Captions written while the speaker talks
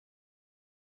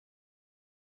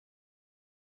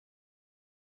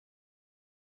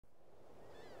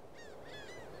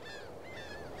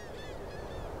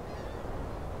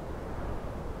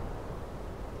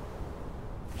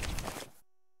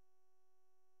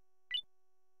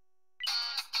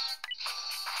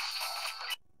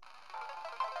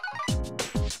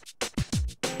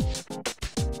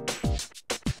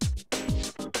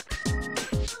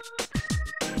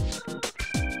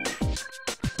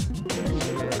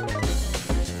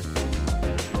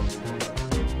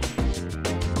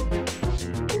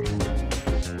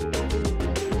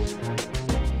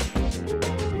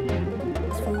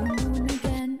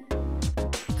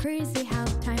Crazy how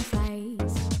time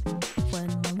flies when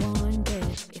I wonder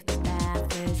if the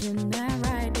path is in the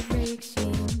right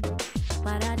direction.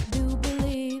 But I do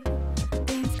believe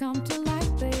things come to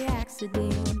light by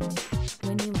accident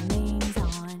when it remains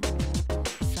on.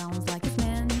 Sounds like it's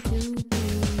meant to be.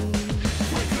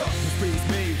 Wake up, this phrase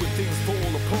made when things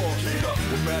fall apart. Lead up.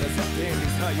 What matters at the end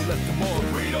is how you left them all.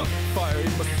 Read up. Fire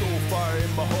in my soul, fire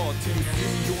in my heart. Till you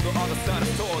see me on the other side of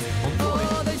stars.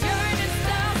 Oh, the journey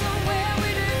starts from where we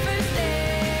do first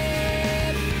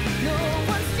step. No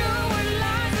one's sure what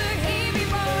lies ahead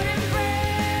before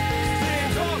embrace.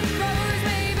 Stand up. Rose,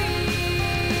 baby,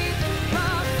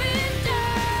 rough and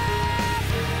tough,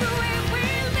 but we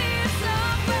will live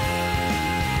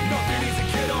somewhere. Nothing easy,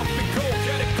 get up and go,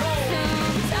 get it go.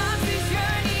 Sometimes this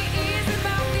journey is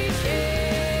about the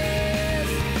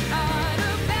chase, not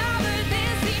about the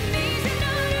destination,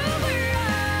 not over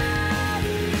us.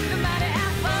 No matter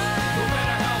how far, No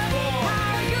matter how far,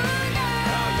 how you go,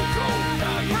 how you go.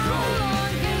 how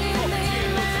long can it Up to you,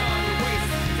 no time to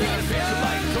waste. Gotta take your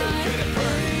light, go get it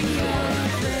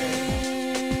burning.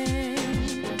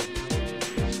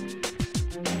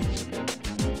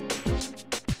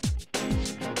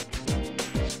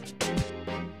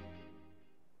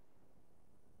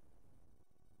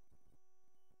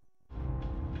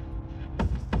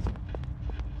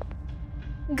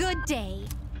 Good day.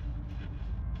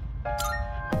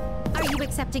 Are you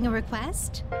accepting a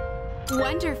request?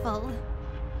 Wonderful.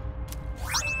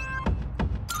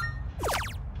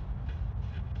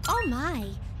 Oh my,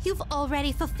 you've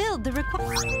already fulfilled the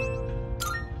request.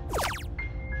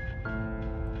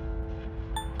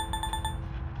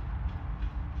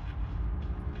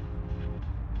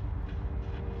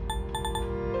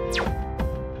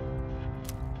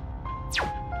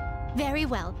 Very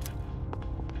well.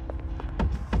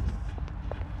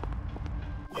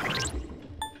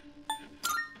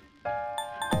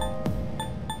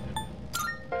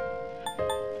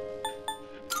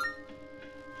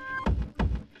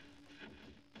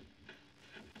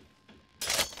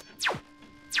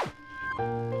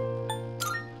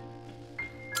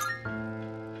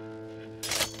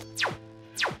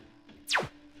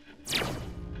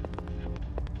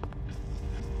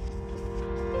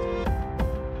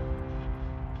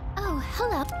 Oh,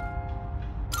 hello.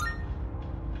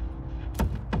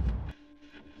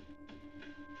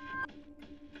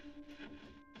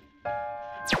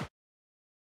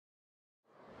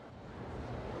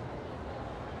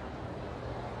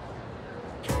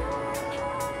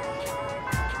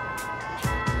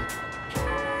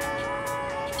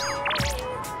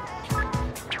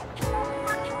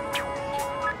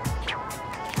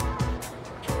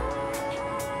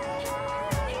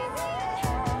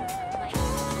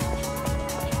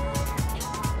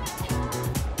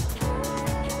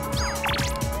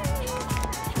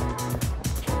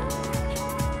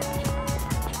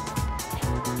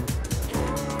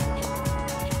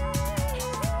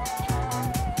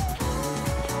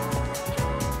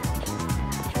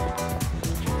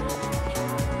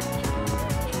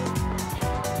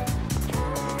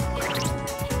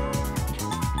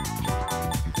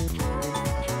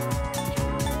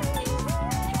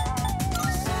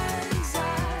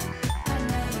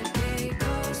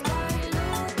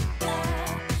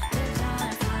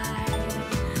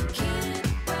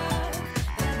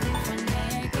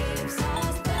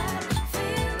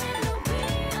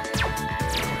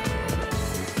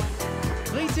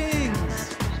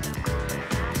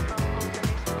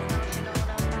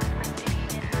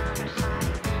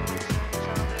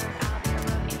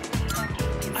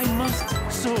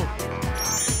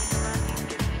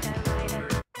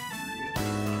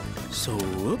 So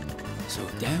up, so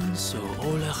down, so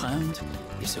all around.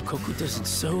 If the cuckoo doesn't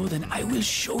sow, then I will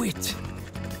show it.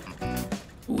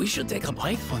 We should take a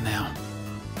break for now.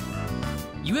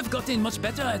 You have gotten much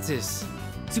better at this.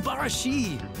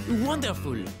 Subarashi!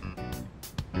 Wonderful!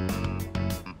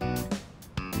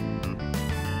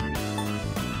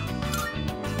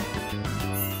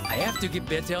 I have to get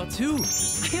better too.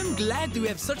 I am glad to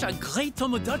have such a great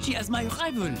Tomodachi as my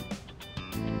rival.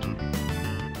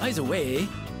 By the way,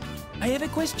 I have a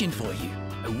question for you.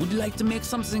 I would like to make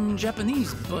something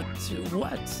Japanese, but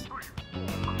what?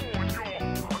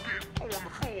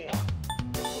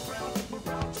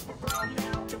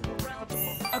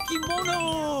 A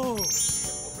kimono!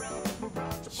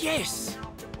 Yes!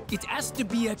 It has to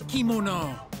be a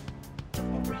kimono.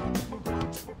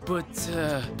 But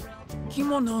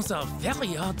kimonos are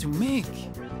very hard to make.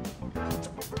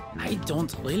 I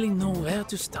don't really know where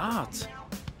to start.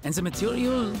 And the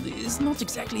material is not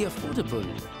exactly affordable.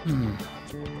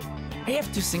 I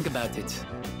have to think about it.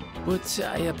 But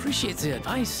I appreciate the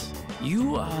advice.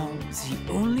 You are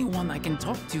the only one I can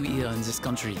talk to here in this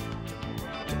country.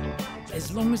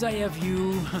 As long as I have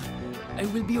you, I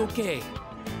will be okay.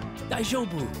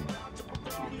 Daijoubu.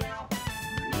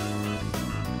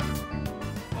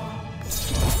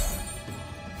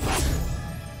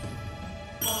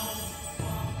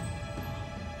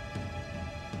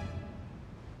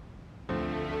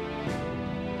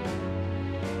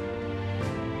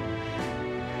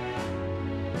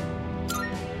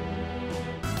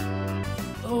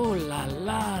 Oh la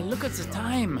la, look at the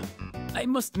time. I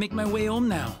must make my way home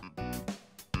now.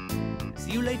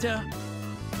 See you later.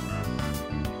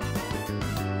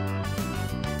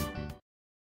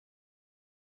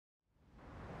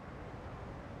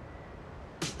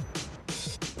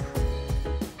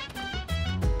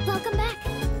 Welcome back.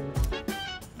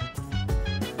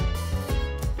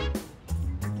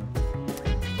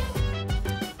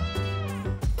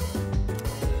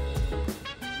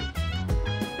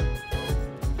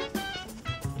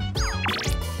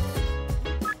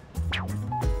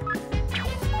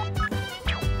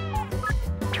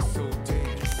 So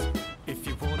dance, if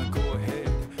you wanna go ahead.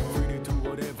 Free to do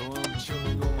whatever, I'm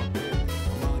chilling on my bed.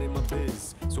 I'm out in my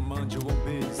biz, so mind your own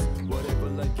biz. Whatever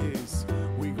like is,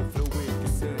 we gon' flow with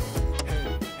this head.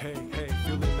 Hey, hey, hey,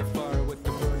 feeling the fire with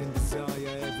the burning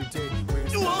desire every day.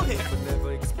 Raise all here. never,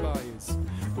 never expires.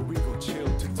 But we gon' chill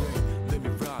today. Let me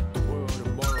rock the world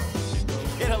tomorrow. You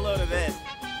know? Get a load of this.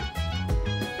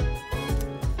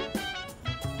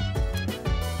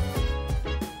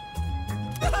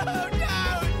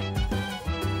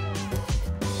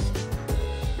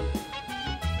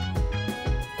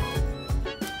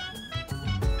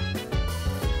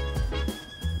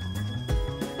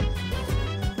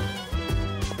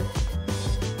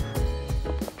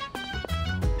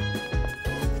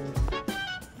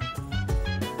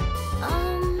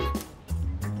 Oh no!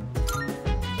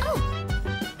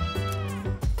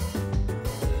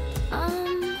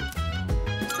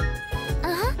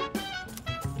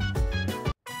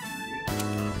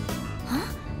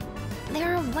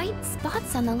 There are white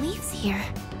spots on the leaves here.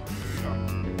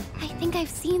 I think I've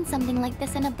seen something like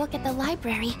this in a book at the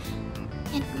library.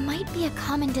 It might be a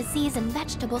common disease in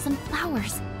vegetables and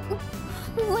flowers.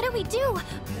 What do we do?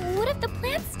 What if the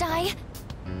plants die?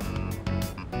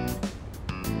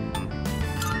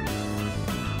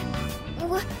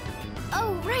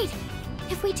 Oh, right.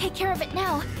 If we take care of it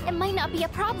now, it might not be a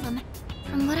problem.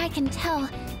 From what I can tell,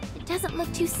 it doesn't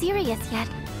look too serious yet.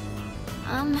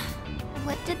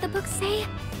 What did the book say?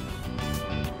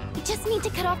 We just need to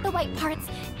cut off the white parts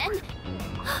and...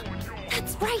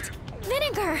 That's right!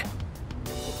 Vinegar!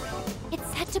 It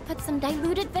said to put some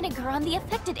diluted vinegar on the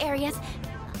affected areas.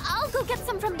 I'll go get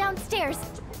some from downstairs.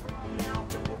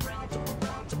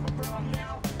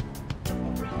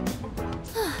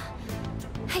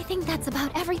 I think that's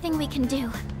about everything we can do.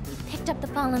 We picked up the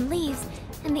fallen leaves,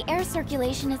 and the air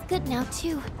circulation is good now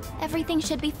too. Everything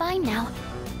should be fine now.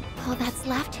 All that's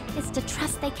left is to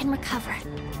trust they can recover.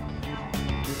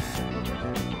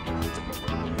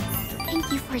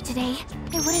 Thank you for today.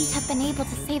 I wouldn't have been able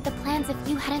to save the plans if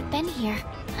you hadn't been here.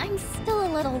 I'm still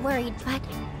a little worried, but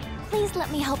please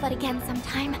let me help out again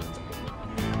sometime.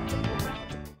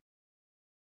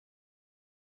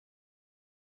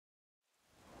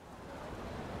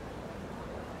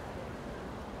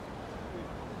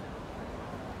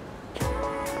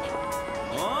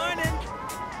 Morning.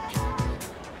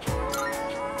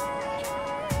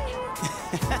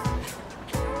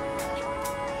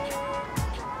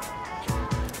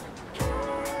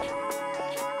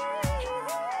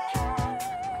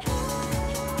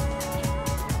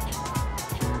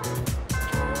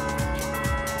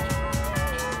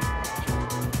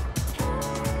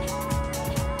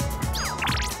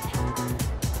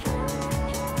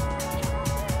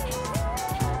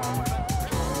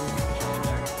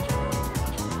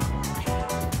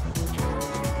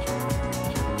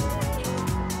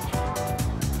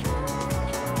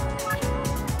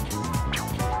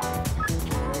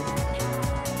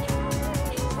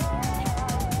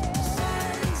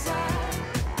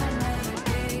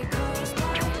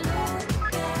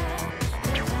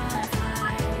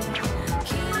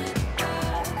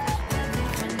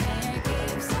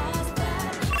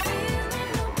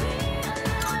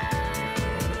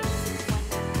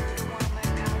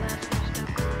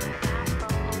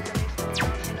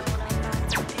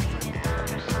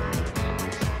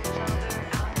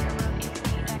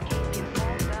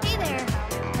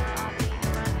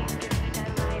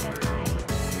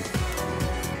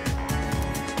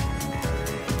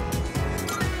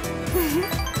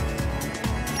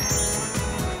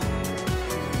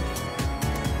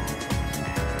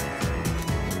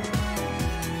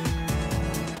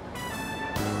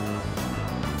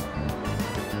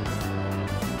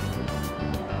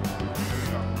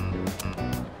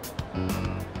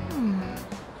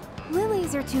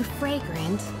 Lilies are too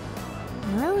fragrant.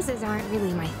 Roses aren't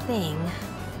really my thing.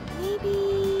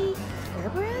 Maybe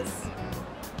Gerberas?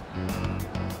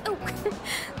 Oh,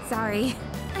 sorry.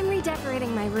 I'm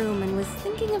redecorating my room and was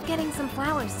thinking of getting some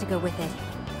flowers to go with it.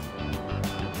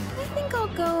 I think I'll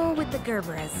go with the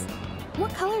Gerberas.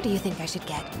 What color do you think I should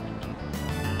get?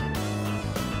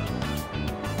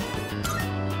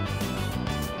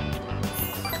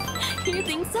 You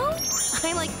think so?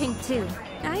 I like pink too.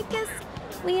 I guess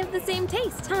we have the same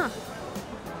taste, huh?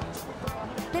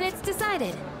 Then it's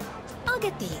decided. I'll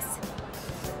get these.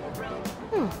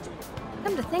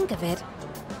 Come to think of it,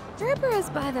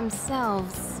 Gerberas by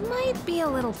themselves might be a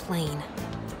little plain.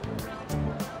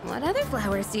 What other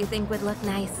flowers do you think would look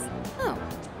nice? Oh,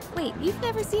 wait, you've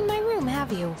never seen my room,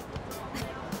 have you?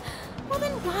 Well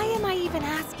then why am I even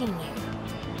asking you?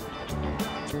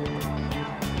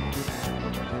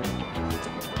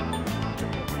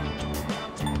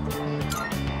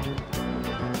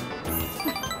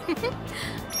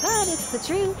 But it's the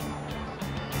truth.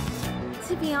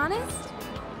 To be honest,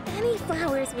 any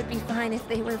flowers would be fine if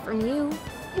they were from you.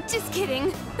 Just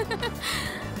kidding.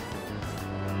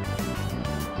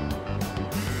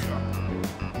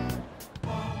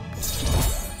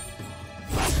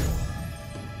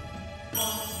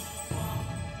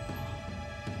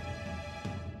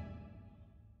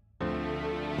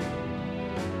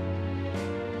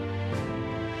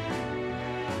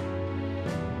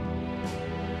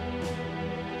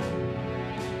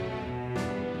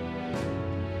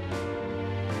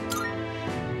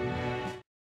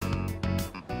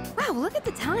 Wow, look at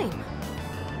the time.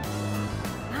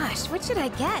 Gosh, what should I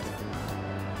get?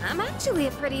 I'm actually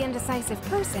a pretty indecisive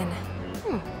person.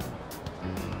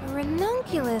 A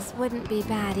ranunculus wouldn't be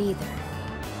bad either.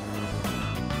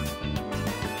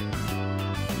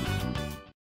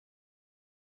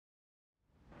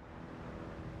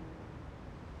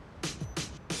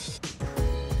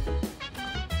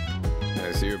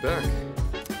 I see you're back.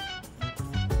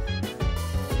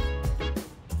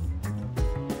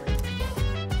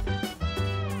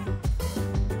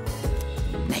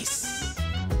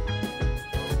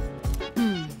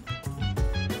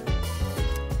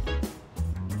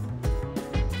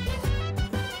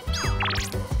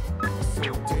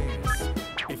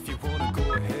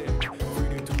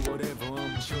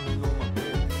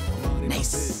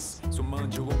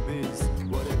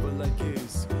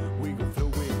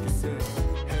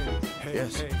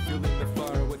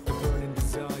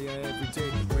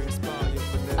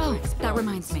 Oh, that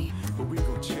reminds me.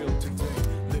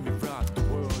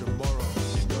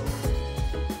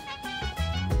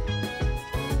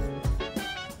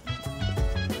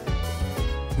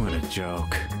 What a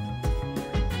joke.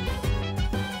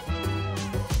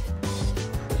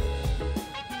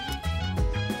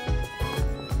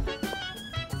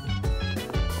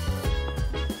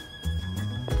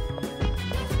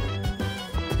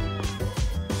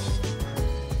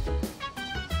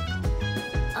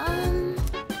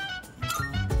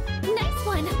 Nice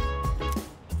one.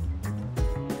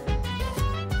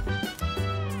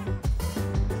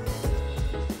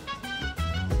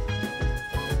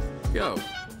 Go.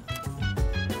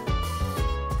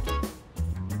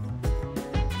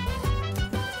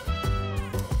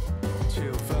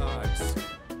 Chill vibes.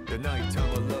 The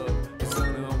nighttime of love. The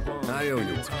sun on one. I owe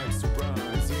you. Times to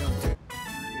rise. Yeah, I'm dead.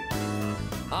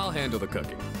 I'll handle the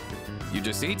cooking. You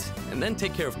just eat, and then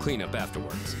take care of cleanup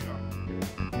afterwards.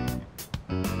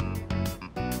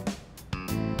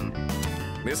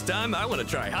 This time, I want to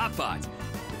try hot pot.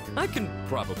 I can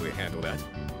probably handle that,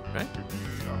 right?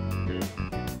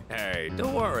 Hey,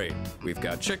 don't worry. We've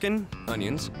got chicken,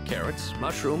 onions, carrots,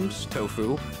 mushrooms,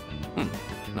 tofu.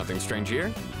 Nothing strange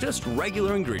here. Just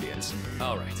regular ingredients.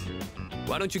 All right.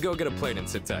 Why don't you go get a plate and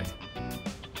sit tight?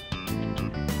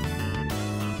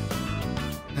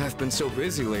 I've been so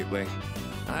busy lately.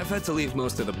 I've had to leave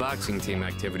most of the boxing team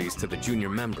activities to the junior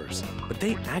members, but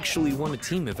they actually won a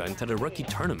team event at a rookie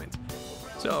tournament.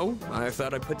 So, I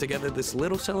thought I'd put together this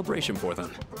little celebration for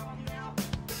them.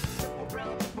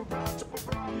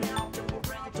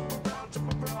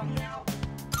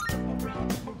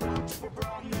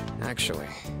 Actually,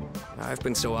 I've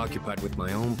been so occupied with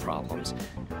my own problems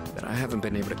that I haven't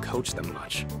been able to coach them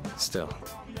much. Still,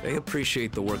 they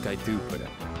appreciate the work I do put in,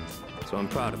 so I'm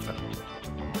proud of them.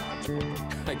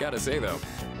 I gotta say though,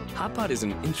 hot pot is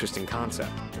an interesting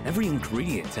concept. Every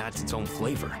ingredient adds its own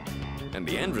flavor. And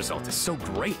the end result is so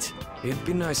great. It'd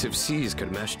be nice if C's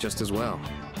could mesh just as well,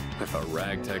 with a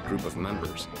ragtag group of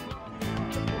members.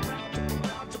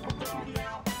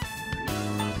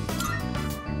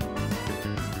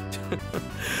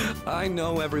 I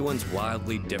know everyone's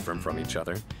wildly different from each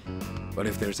other, but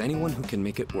if there's anyone who can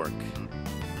make it work,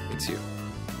 it's you.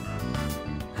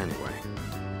 Anyway,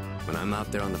 when I'm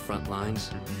out there on the front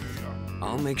lines,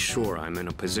 I'll make sure I'm in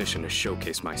a position to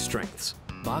showcase my strengths.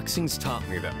 Boxing's taught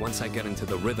me that once I get into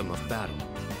the rhythm of battle,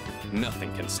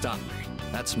 nothing can stop me.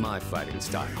 That's my fighting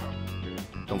style.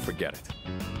 Don't forget it.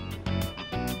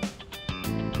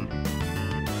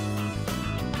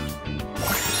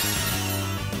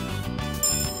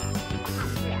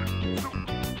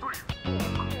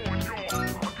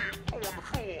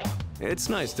 It's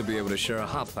nice to be able to share a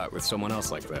hot pot with someone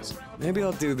else like this. Maybe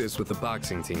I'll do this with the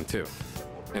boxing team too,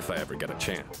 if I ever get a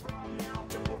chance.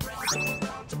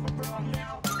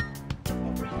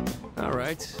 All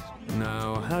right,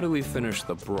 now how do we finish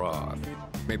the broth?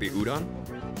 Maybe udon?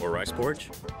 Or rice porridge?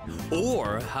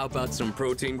 Or how about some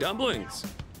protein dumplings?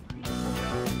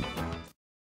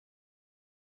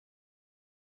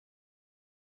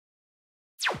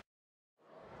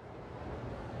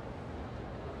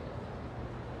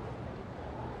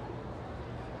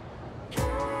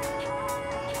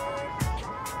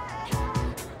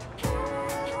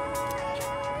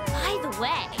 By the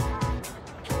way,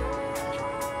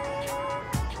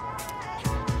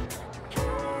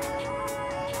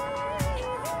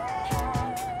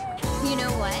 you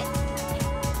know what?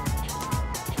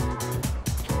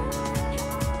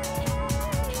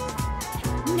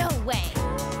 No way.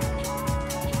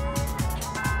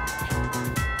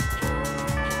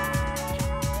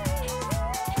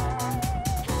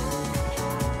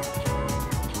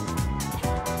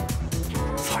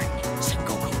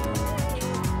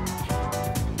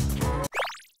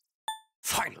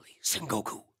 Finally,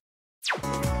 Sengoku.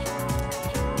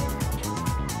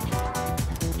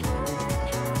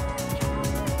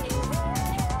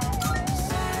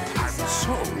 And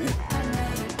so...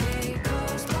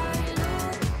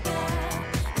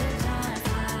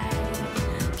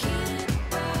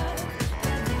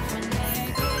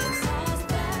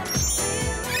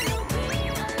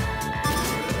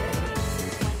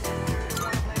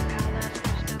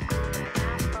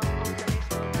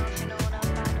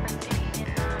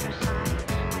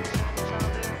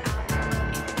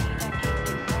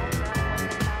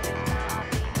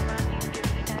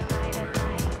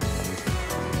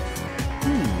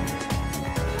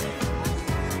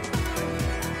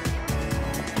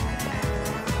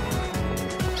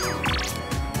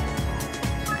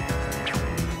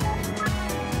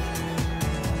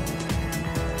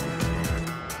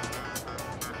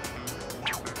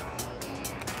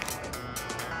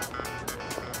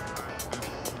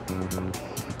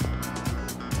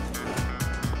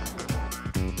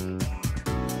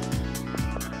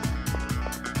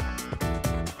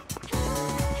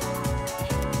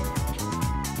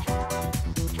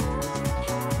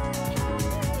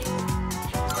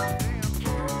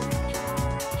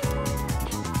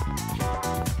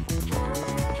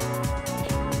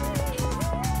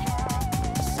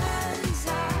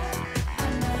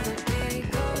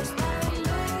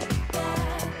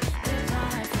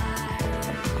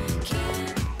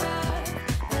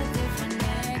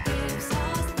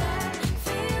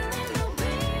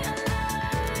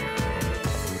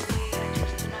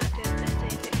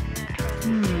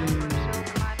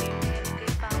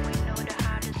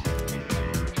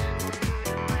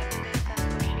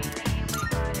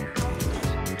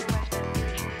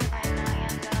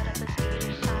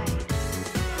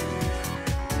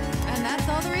 And that's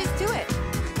all there is to it.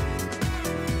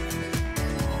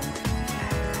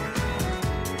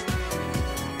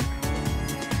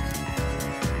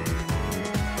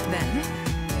 Then,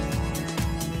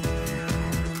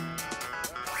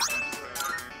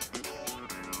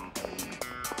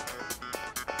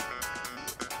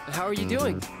 How are you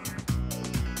doing?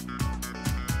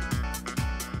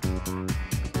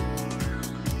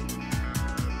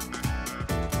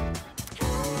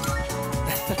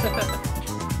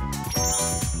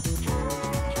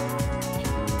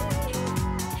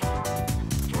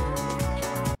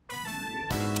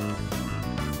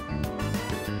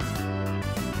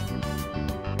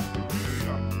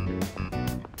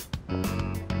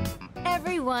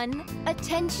 Everyone,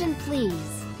 attention please.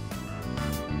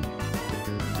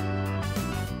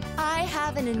 I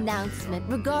have an announcement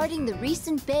regarding the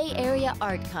recent Bay Area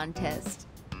art contest.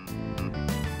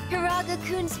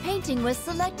 Hiraga-kun's painting was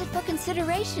selected for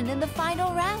consideration in the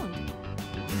final round.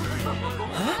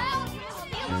 Wow!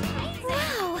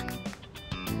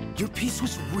 Your piece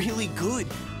was really good.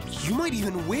 You might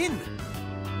even win.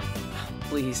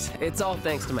 Please, it's all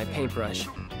thanks to my paintbrush.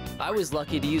 I was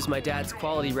lucky to use my dad's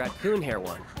quality raccoon hair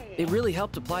one. It really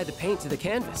helped apply the paint to the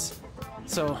canvas.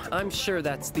 So I'm sure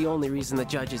that's the only reason the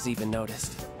judges even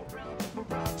noticed.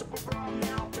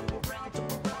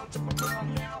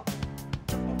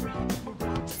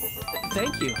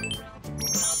 Thank you.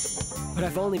 But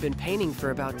I've only been painting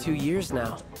for about 2 years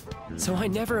now, so I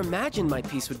never imagined my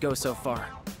piece would go so far.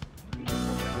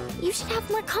 You should have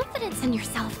more confidence in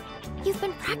yourself. You've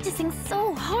been practicing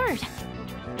so hard.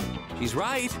 He's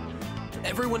right.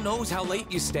 Everyone knows how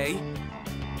late you stay.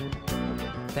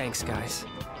 Thanks, guys.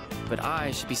 But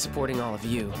I should be supporting all of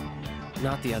you,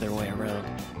 not the other way around.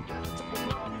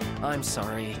 I'm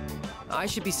sorry. I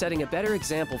should be setting a better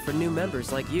example for new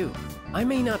members like you. I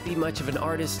may not be much of an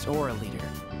artist or a leader,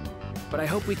 but I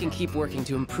hope we can keep working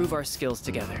to improve our skills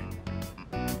together.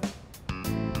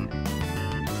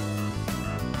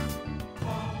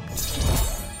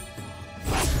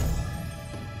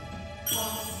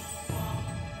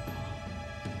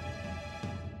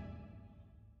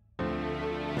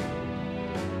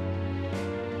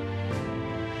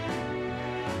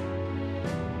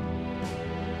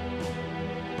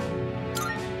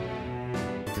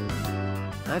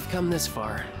 I've come this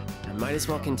far. I might as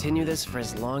well continue this for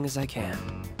as long as I can.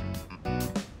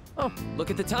 Oh, look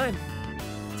at the time.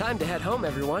 Time to head home,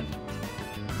 everyone.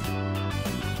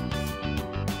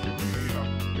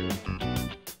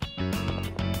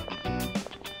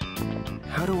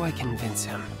 How do I convince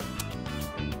him?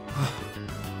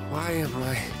 Why am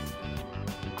I...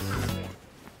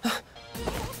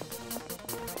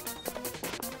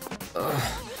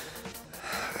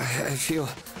 I feel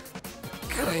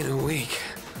kinda weak.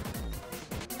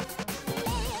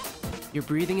 Your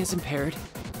breathing is impaired,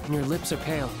 and your lips are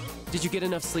pale. Did you get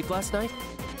enough sleep last night?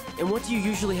 And what do you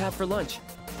usually have for lunch?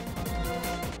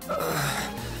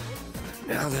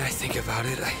 Now that I think about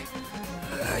it,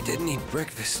 I didn't eat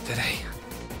breakfast today.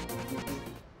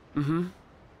 Mm-hmm.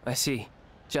 I see.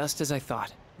 Just as I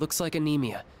thought. Looks like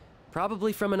anemia.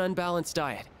 Probably from an unbalanced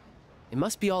diet. It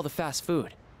must be all the fast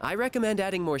food. I recommend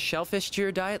adding more shellfish to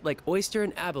your diet like oyster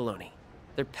and abalone.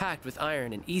 They're packed with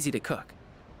iron and easy to cook.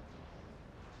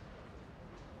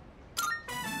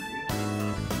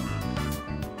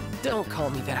 Don't call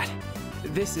me that.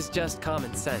 This is just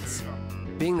common sense.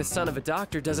 Being the son of a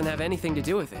doctor doesn't have anything to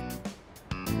do with it.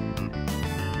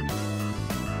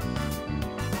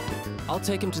 I'll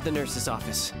take him to the nurse's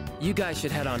office. You guys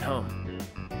should head on home.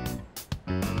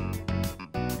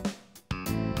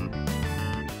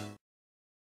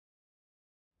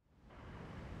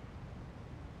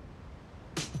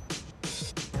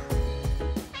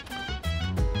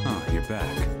 Oh, you're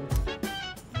back.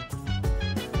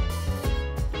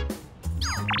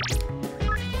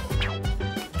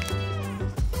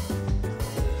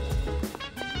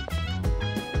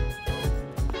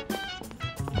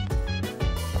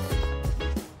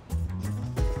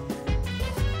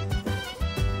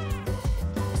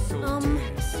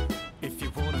 If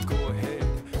you wanna go ahead,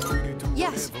 free to do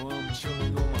Yes. whatever. I'm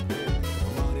chilling on my bed,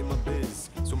 I'm minding my biz,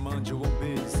 so mind your own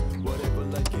biz. Whatever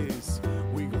like is,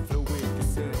 we gon' flow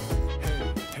with this. Hey,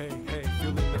 hey, hey,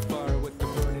 feeling the fire with the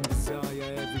burning desire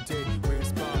every day. We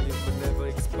inspire but never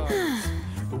expires.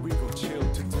 But we gon' chill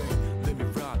today. Let me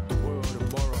rock the world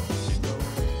tomorrow. You know.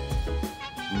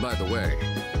 By the way.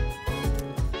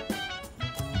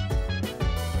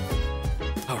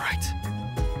 All right.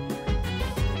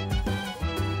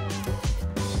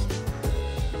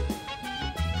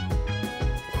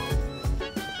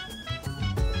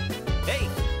 Hey!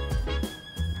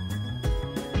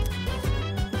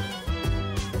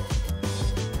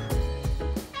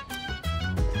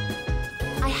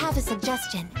 I have a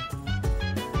suggestion.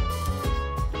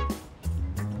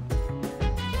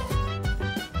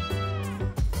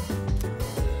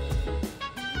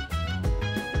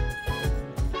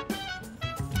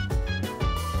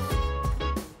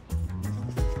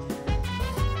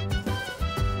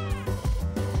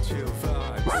 Chill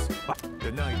vibes.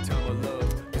 The nighttime of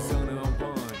love, the sun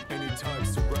unwind. Any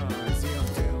types of rhymes, yeah, I'm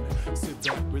down. Sit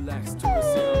back, relax to the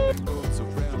sound that goes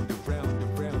around,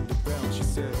 around, around, around. She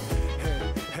said, hey,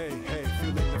 hey, hey,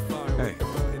 feeling the fire with the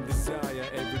burning desire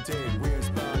every day. We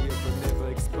inspire but never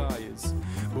expires.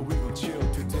 But we gon' chill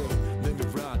today. Let me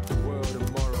rock the world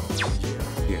tomorrow.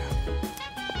 Yeah. Yeah.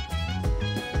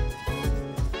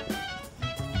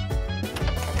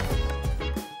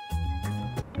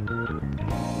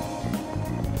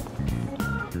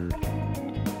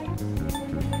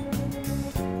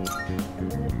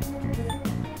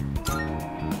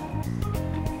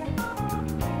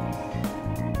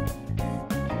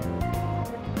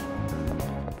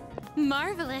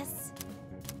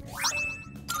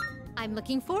 I'm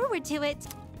looking forward to it.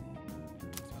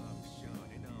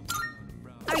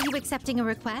 Are you accepting a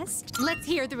request? Let's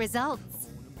hear the results.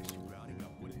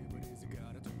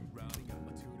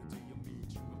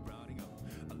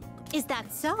 Is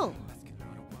that so?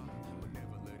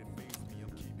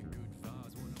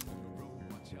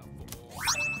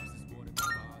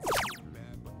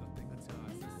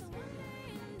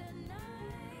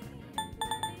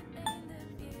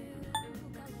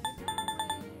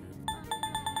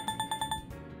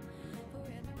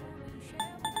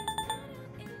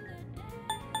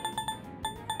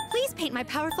 Please paint my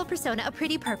powerful persona a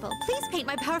pretty purple. Please paint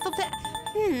my powerful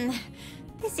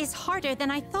This is harder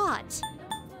than I thought.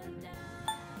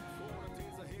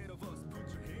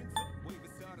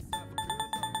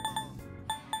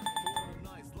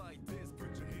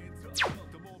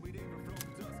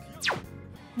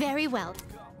 Very well.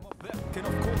 And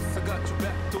of course I got your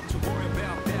back, don't you worry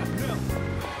about that. No.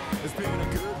 It's been a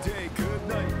good day, good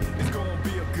night. It's gonna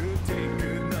be a good day,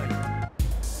 good night.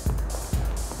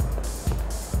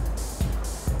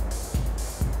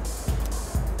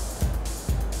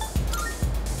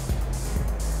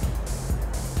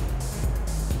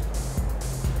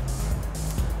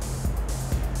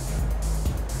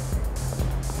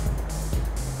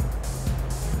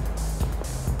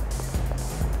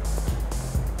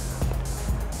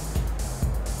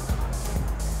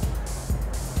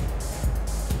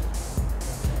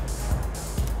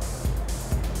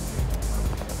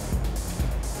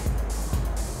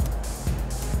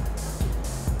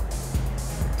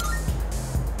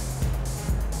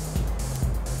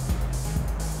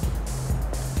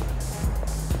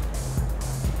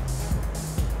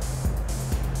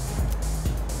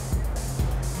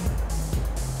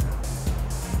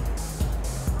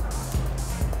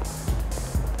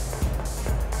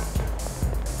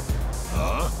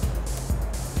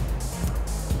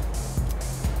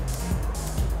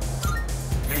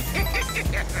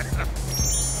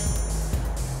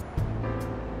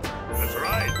 That's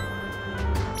right.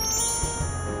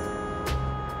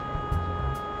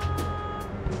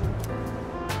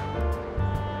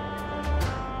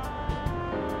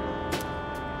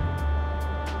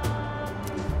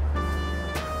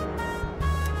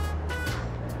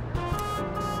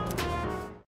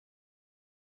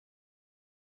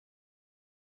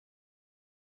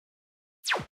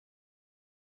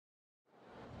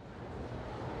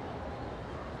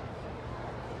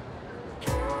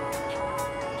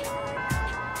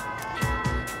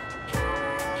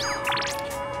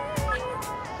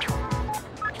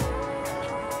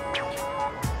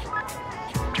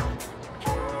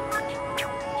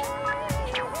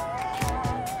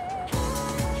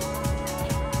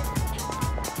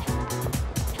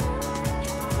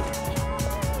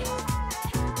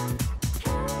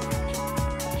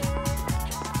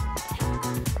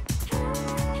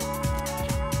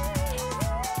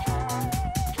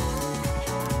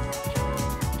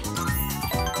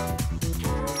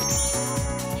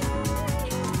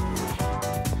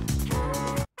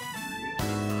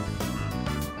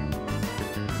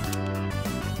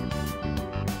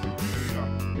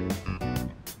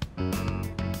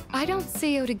 I don't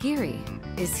see Odagiri.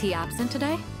 Is he absent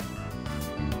today?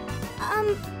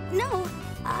 No.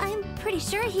 I'm pretty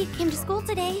sure he came to school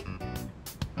today.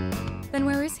 Then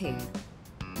where is he?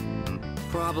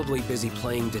 Probably busy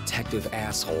playing detective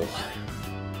asshole.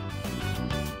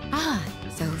 Ah,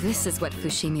 so this is what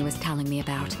Fushimi was telling me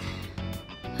about.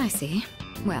 I see.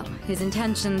 Well, his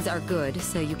intentions are good,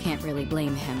 so you can't really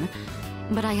blame him.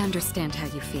 But I understand how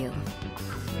you feel.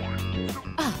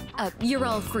 You're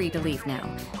all free to leave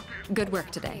now. Good work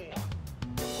today.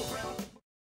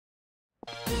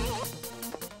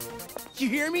 You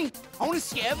hear me? I want to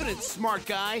see evidence, smart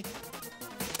guy.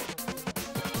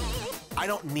 I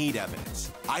don't need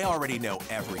evidence. I already know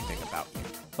everything about you.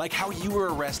 Like how you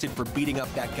were arrested for beating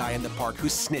up that guy in the park who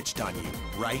snitched on you,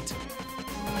 right?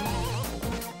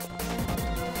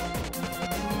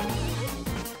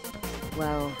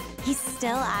 Whoa. He's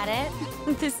still at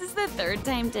it? This is the third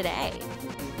time today.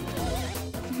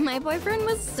 My boyfriend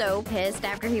was so pissed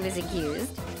after he was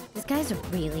accused. This guy's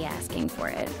really asking for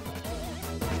it.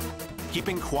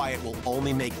 Keeping quiet will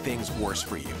only make things worse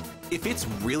for you. If it's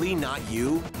really not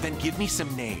you, then give me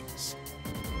some names.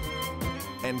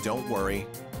 And don't worry,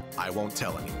 I won't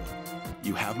tell anyone.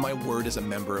 You have my word as a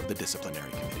member of the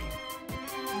disciplinary committee.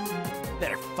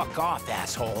 Better fuck off,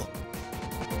 asshole.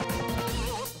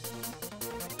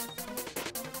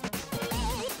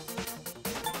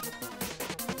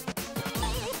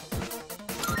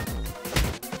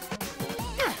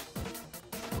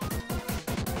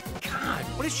 God,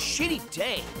 what a shitty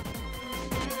day.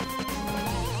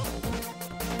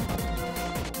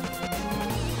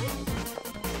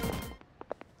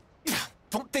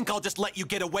 think I'll just let you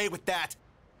get away with that.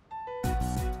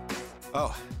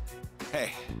 Oh,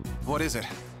 hey, what is it?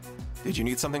 Did you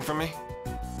need something from me?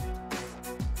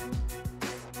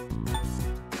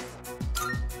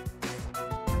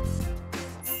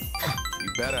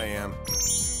 You bet I am.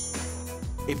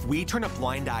 If we turn a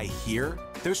blind eye here,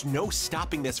 there's no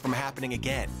stopping this from happening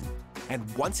again. And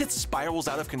once it spirals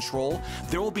out of control,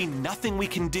 there will be nothing we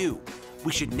can do.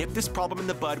 We should nip this problem in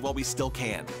the bud while we still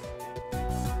can.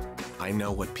 I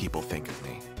know what people think of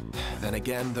me. Then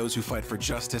again, those who fight for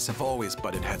justice have always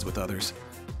butted heads with others.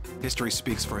 History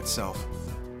speaks for itself.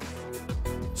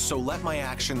 So let my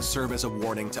actions serve as a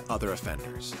warning to other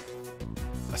offenders.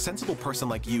 A sensible person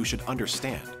like you should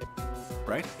understand,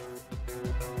 right?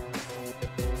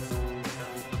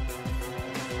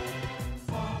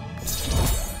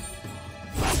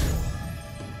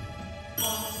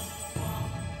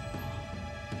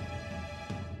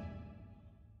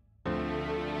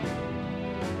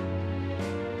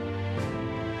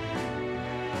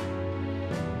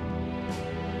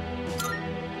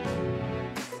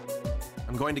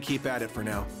 I'm going to keep at it for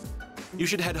now. You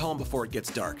should head home before it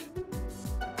gets dark.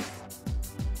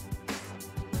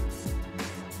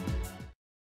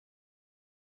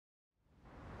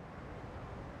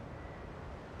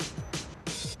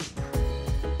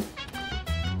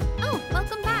 Oh,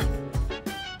 welcome back.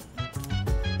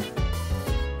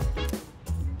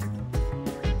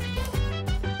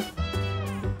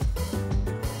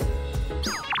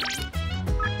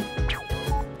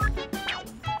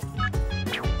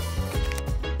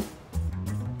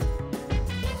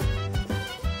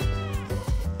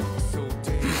 So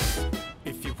damn,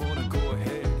 if you wanna go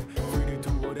ahead, free to do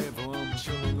whatever. I'm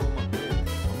chilling on my bed,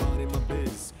 I'm minding my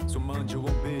biz, so mind your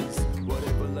own biz.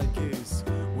 Whatever like is,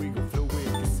 we gon' flow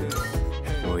with this head.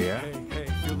 Hey, Oh, yeah? Hey, hey,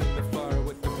 feeling the fire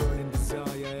with the burning desire.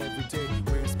 Every day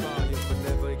we're inspired, but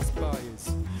never expires.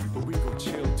 But we gon'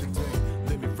 chill today,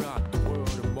 let me rock the world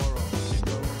tomorrow. You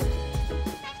know?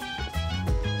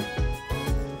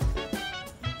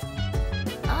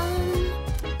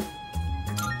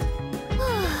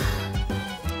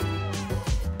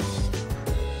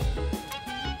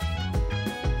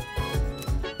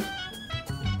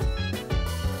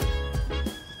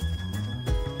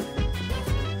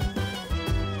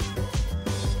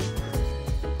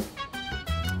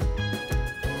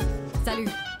 Salut.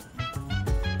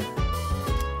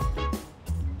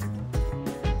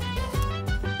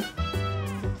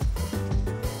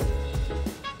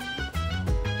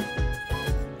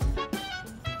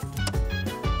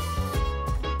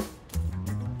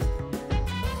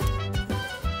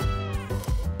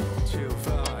 Chill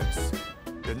vibes,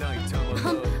 the nighttime of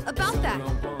love. About Sun that.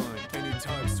 on wine,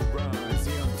 anytime sunrise.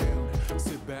 Yeah, I'm down.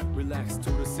 Sit back, relax to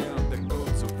the sound that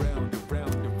goes around,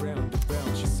 around, around,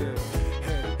 around. She said,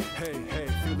 hey, hey, hey,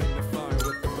 feeling the fire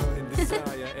with the burning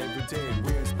desire. Every day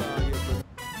we're inspired.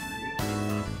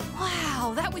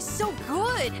 Wow, that was so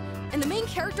good! And the main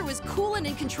character was cool and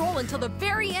in control until the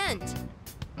very end.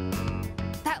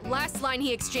 That last line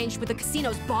he exchanged with the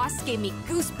casino's boss gave me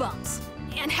goosebumps.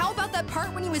 And how about that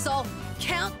part when he was all,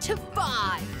 count to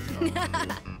 5?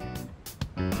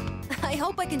 I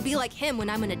hope I can be like him when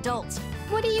I'm an adult.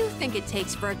 What do you think it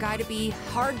takes for a guy to be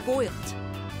hard-boiled?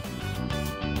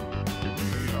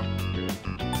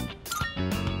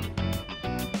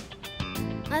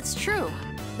 That's true.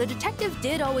 The detective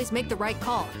did always make the right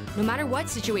call, no matter what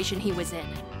situation he was in.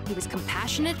 He was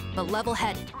compassionate, but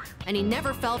level-headed, and he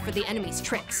never fell for the enemy's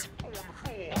tricks.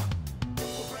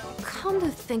 Come to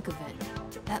think of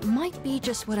it, that might be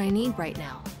just what I need right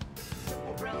now.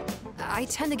 I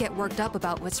tend to get worked up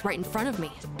about what's right in front of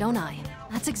me, don't I?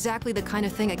 That's exactly the kind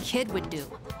of thing a kid would do.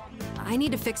 I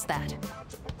need to fix that.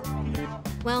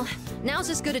 Well, now's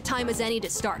as good a time as any to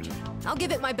start. I'll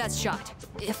give it my best shot.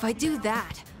 If I do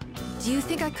that, do you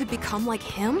think I could become like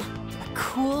him? A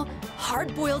cool,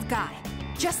 hard-boiled guy,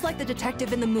 just like the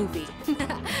detective in the movie.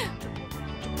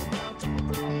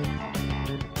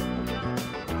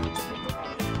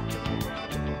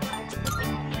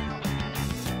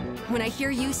 When I hear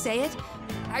you say it,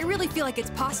 I really feel like it's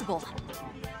possible.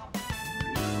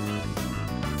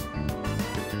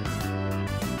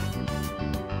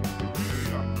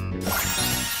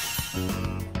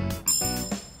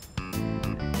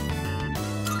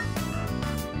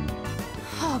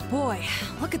 Oh boy,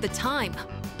 look at the time.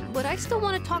 But I still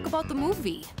want to talk about the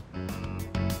movie.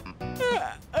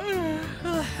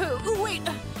 Wait,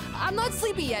 I'm not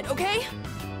sleepy yet, okay?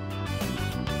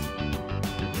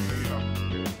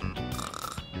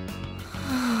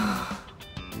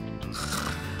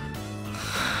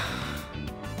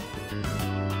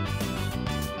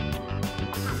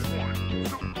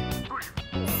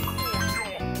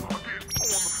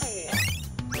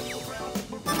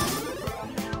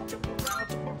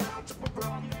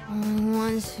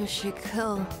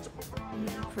 Toshiko.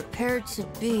 Prepared to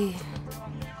be.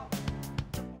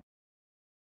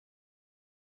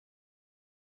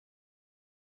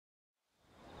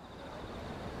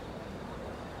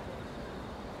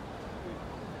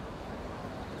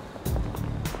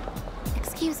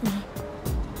 Excuse me.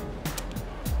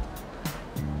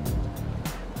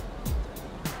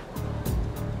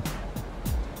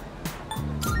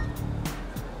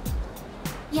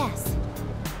 Yes.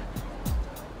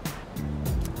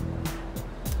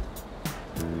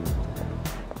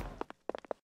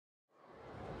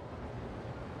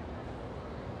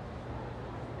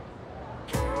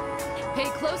 Pay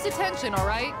close attention, all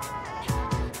right?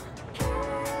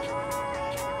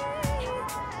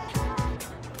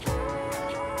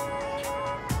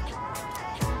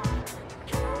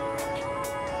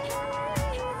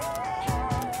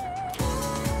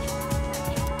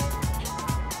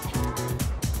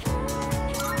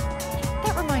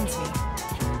 That reminds me.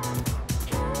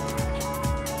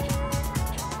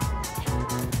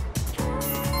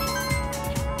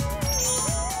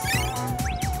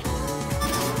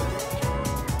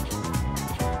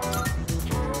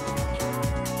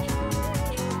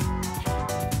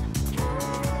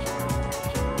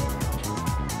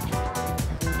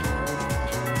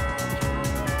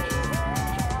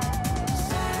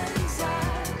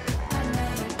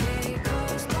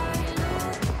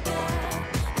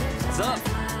 What's up?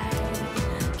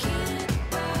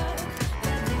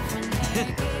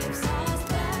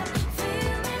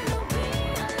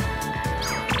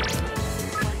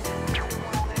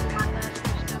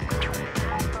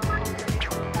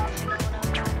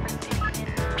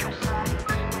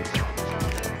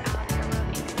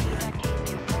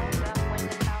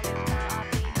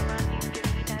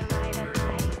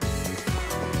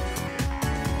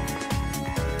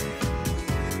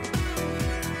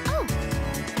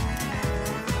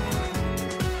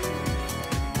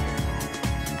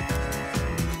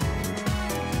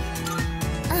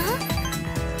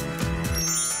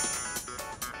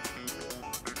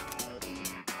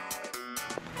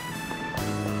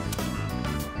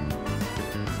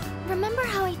 Remember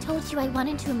how I told you I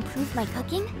wanted to improve my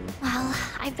cooking? Well,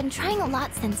 I've been trying a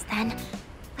lot since then,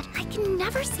 but I can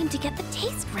never seem to get the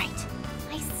taste right.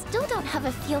 I still don't have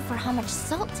a feel for how much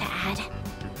salt to add.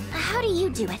 How do you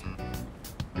do it?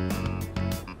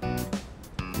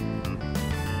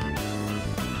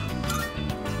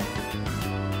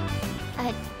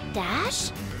 A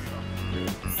dash?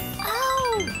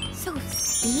 Oh, so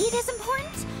speed is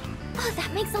important? Oh,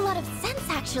 that makes a lot of sense,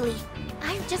 actually.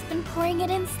 I've just been pouring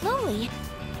it in slowly.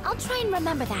 I'll try and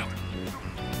remember that.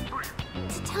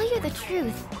 To tell you the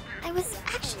truth, I was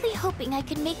actually hoping I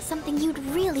could make something you'd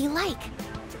really like.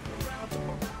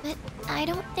 But I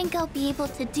don't think I'll be able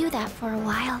to do that for a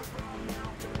while.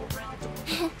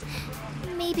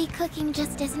 Maybe cooking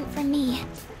just isn't for me.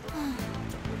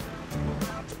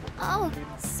 Oh,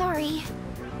 sorry.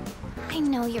 I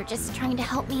know you're just trying to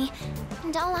help me,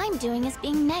 and all I'm doing is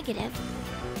being negative.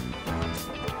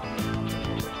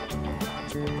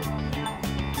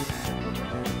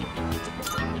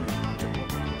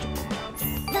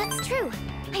 That's true.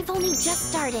 I've only just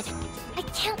started. I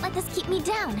can't let this keep me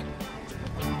down.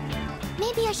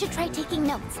 Maybe I should try taking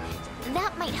notes.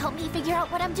 That might help me figure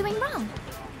out what I'm doing wrong.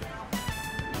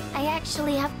 I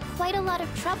actually have quite a lot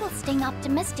of trouble staying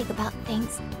optimistic about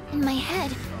things. In my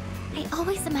head, I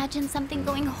always imagine something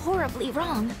going horribly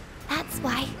wrong. That's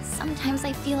why sometimes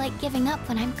I feel like giving up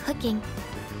when I'm cooking.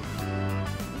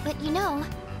 But you know,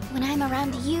 when I'm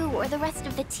around you or the rest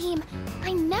of the team,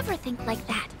 I never think like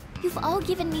that. You've all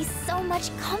given me so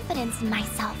much confidence in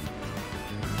myself.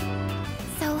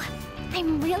 So,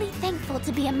 I'm really thankful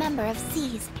to be a member of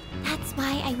SEAS. That's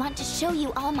why I want to show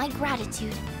you all my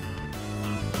gratitude.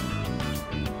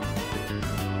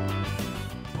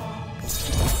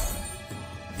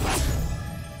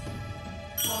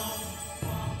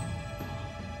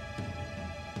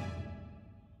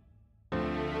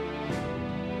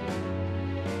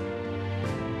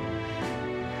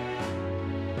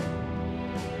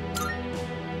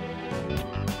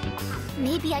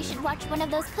 Maybe I should watch one of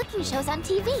those cooking shows on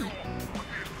TV.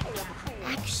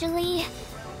 Actually,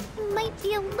 might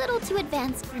be a little too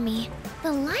advanced for me.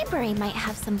 The library might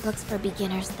have some books for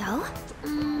beginners, though.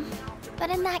 But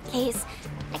in that case,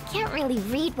 I can't really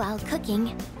read while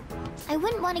cooking. I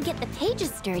wouldn't want to get the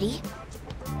pages dirty.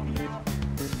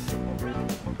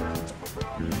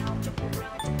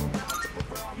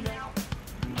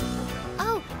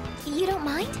 Oh, you don't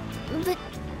mind? But...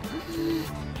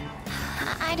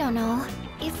 I don't know.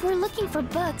 If we're looking for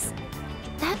books,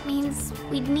 that means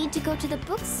we'd need to go to the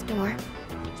bookstore.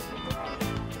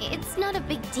 It's not a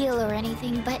big deal or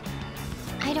anything, but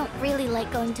I don't really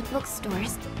like going to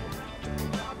bookstores.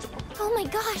 Oh my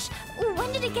gosh!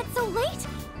 When did it get so late?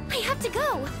 I have to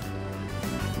go!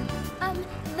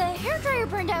 The hairdryer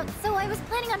burned out, so I was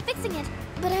planning on fixing it.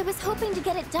 But I was hoping to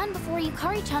get it done before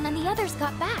Yukari-chan and the others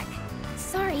got back.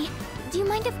 Sorry. Do you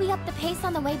mind if we up the pace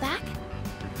on the way back?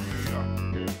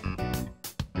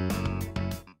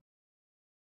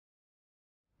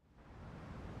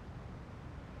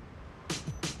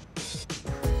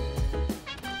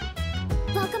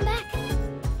 Welcome back.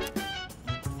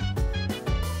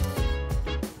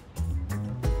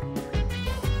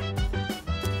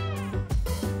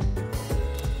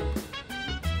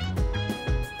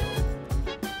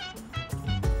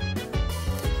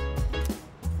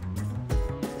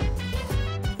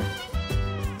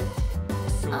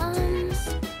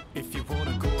 If you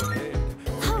wanna go ahead,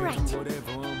 all right.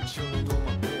 Whatever, I'm chilling on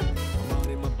my bed. I'm out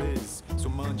in my biz, so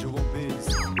mind your own biz.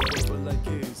 Whatever like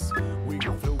is, we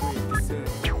gon' flow with the set.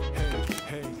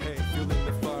 Hey, feeling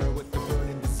the fire with the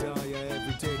burning desire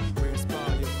every day. We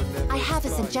inspire, but never I have a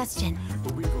inspire. suggestion.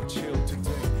 But we gon' chill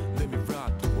today. Let me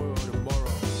rock the world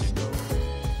tomorrow. You know?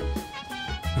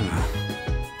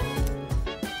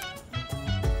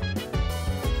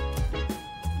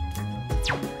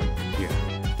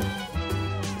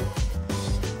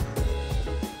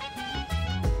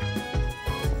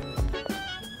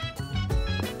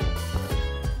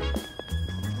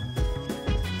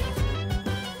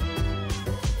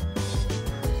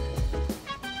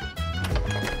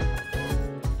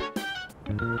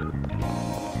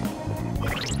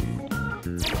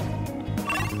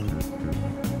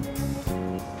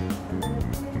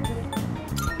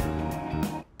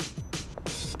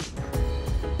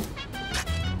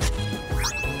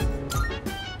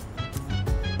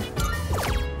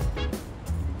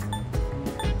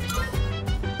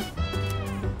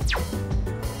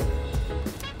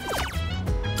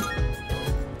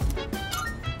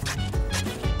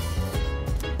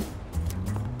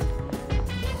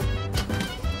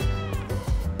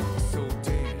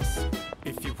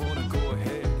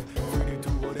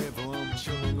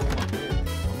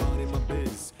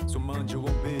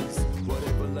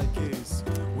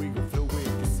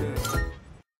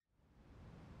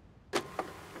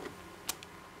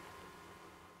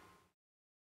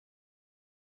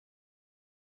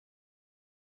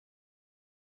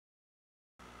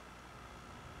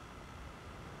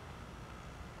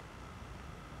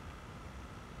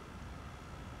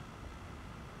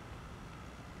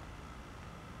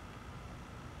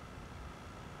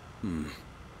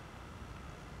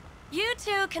 You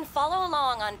two can follow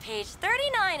along on page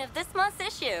 39 of this month's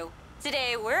issue.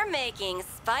 Today we're making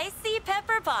spicy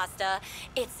pepper pasta.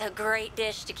 It's a great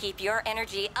dish to keep your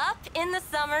energy up in the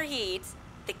summer heat.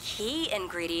 The key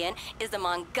ingredient is the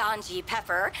manganji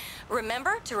pepper.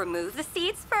 Remember to remove the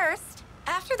seeds first.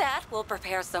 After that, we'll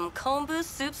prepare some kombu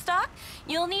soup stock.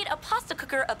 You'll need a pasta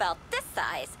cooker about this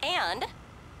size and...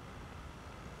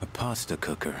 A pasta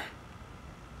cooker.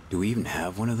 Do we even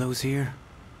have one of those here?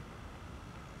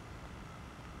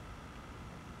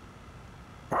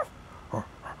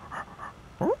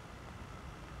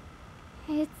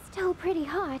 It's still pretty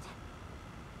hot.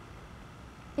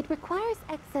 It requires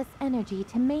excess energy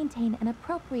to maintain an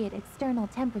appropriate external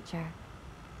temperature.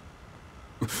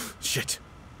 Shit.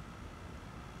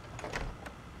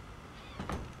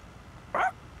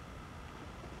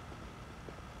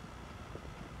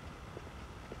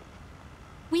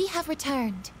 We have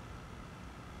returned.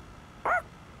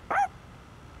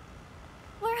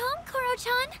 We're home,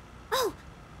 Koro-chan. Oh,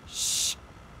 shh.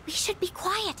 We should be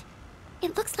quiet.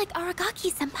 It looks like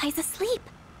Aragaki-senpai's asleep.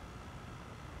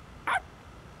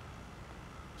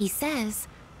 He says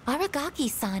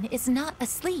Aragaki-san is not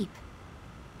asleep.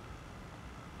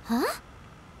 Huh?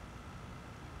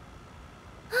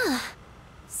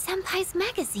 Senpai's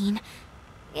magazine.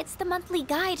 It's the monthly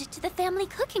guide to the family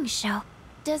cooking show.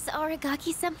 Does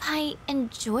Aragaki-senpai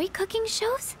enjoy cooking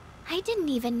shows? I didn't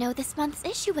even know this month's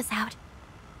issue was out.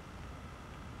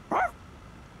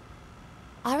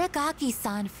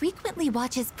 Aragaki-san frequently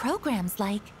watches programs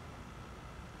like...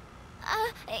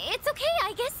 It's okay,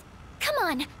 I guess. Come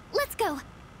on, let's go.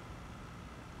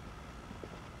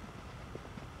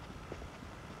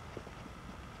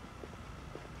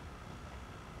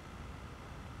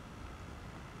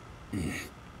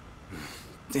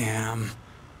 Damn.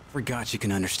 Forgot you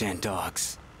can understand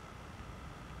dogs.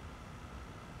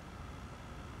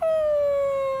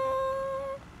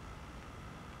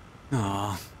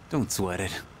 Aw, don't sweat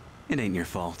it. It ain't your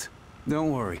fault.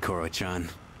 Don't worry, Koro-chan.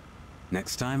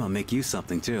 Next time I'll make you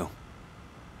something too.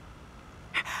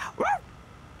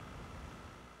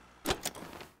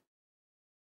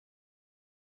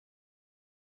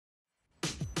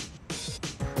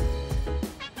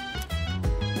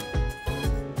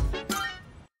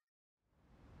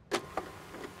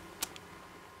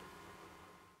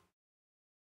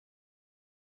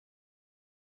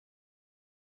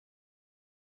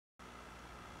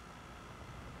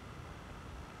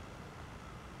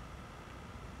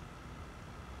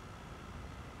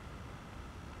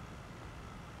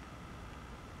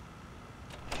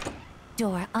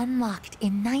 door unlocked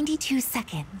in 92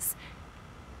 seconds.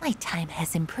 My time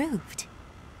has improved.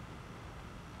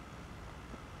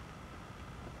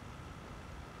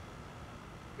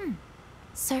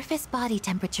 Surface body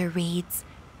temperature reads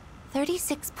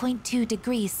 36.2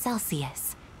 degrees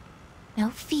Celsius.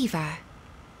 No fever.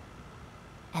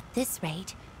 At this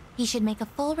rate, he should make a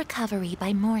full recovery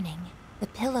by morning. The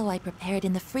pillow I prepared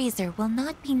in the freezer will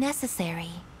not be necessary.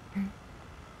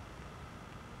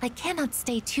 I cannot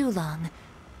stay too long,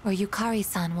 or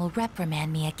Yukari-san will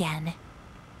reprimand me again.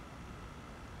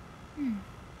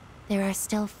 There are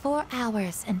still 4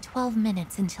 hours and 12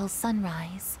 minutes until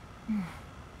sunrise.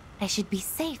 I should be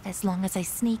safe as long as I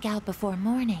sneak out before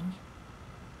morning.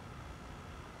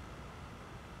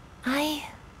 I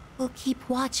will keep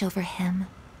watch over him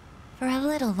for a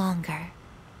little longer.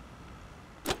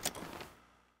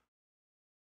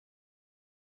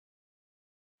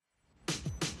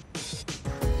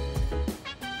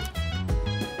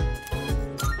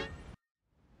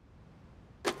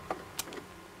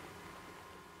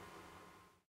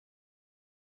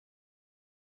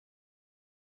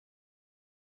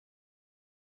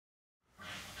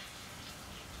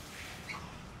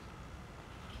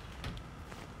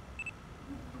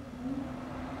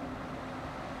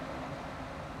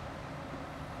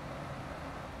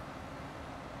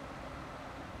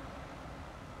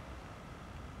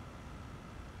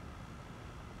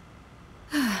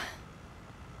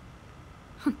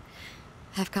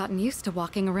 I've gotten used to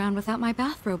walking around without my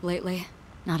bathrobe lately.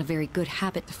 Not a very good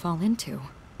habit to fall into.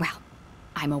 Well,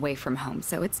 I'm away from home,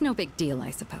 so it's no big deal,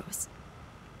 I suppose.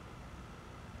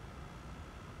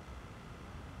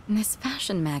 This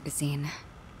fashion magazine.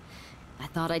 I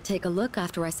thought I'd take a look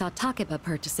after I saw Takeba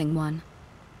purchasing one.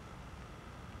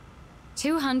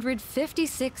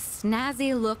 256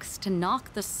 snazzy looks to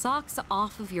knock the socks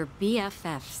off of your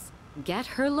BFFs. Get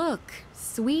her look.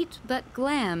 Sweet but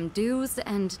glam do's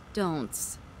and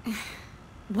don'ts.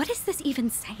 What is this even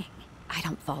saying? I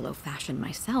don't follow fashion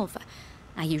myself.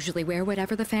 I usually wear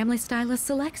whatever the family stylist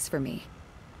selects for me.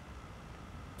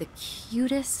 The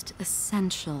cutest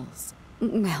essentials.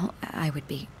 Well, I would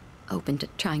be open to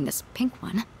trying this pink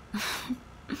one.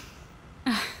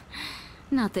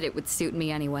 Not that it would suit me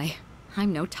anyway.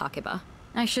 I'm no Takeba.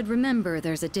 I should remember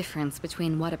there's a difference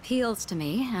between what appeals to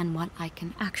me and what I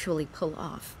can actually pull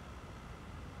off.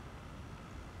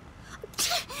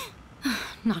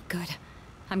 Not good.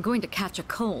 I'm going to catch a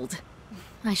cold.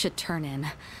 I should turn in.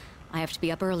 I have to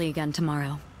be up early again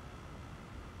tomorrow.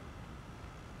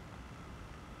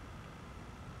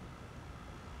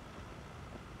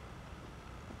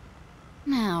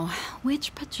 Now,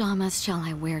 which pajamas shall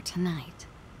I wear tonight?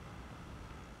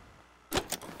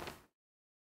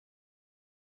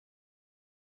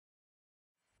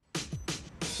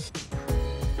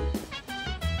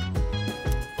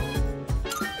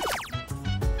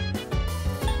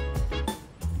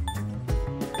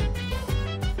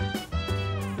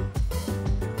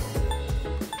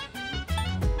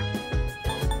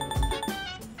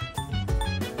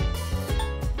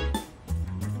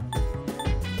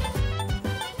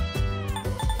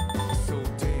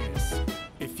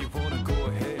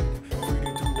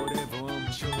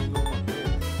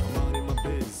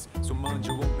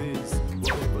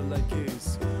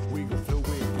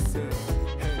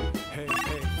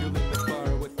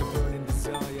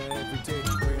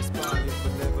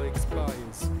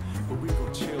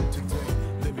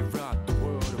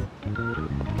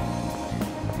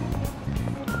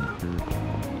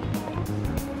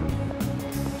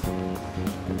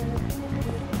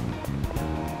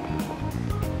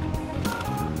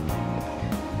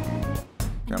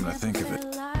 Come to think of it.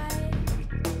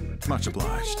 Much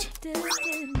obliged.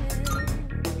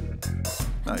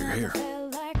 Now you're here.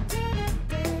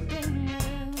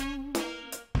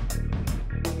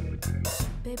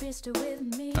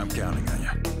 I'm counting on you.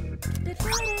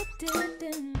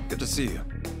 Good to see you.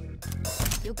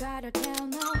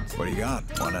 What do you got?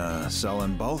 Wanna sell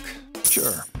in bulk?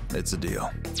 Sure, it's a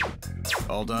deal.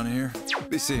 All done here?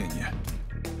 Be seeing you.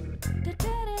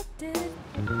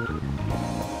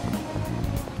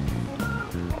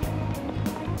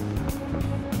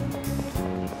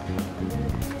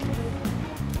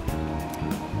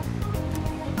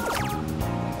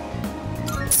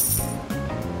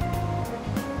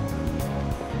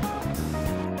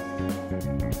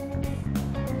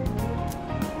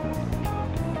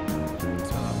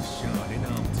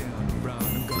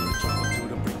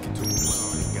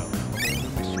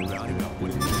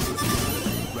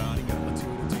 Rounding up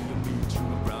until the day you meet you.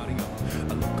 Rounding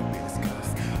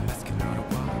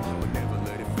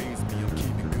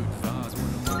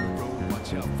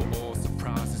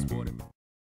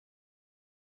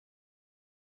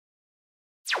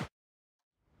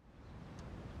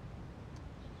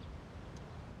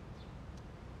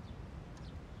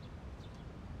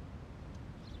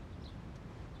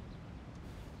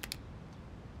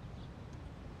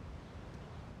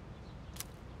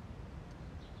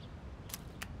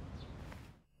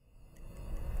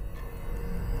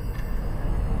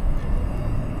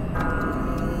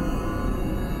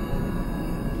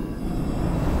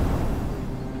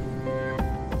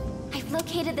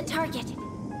target.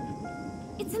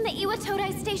 It's in the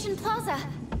Iwatodai Station Plaza.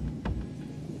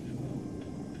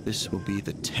 This will be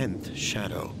the 10th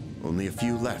shadow. Only a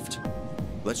few left.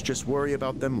 Let's just worry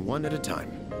about them one at a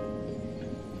time.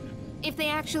 If they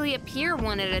actually appear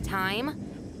one at a time,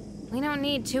 we don't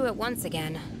need two at once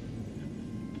again.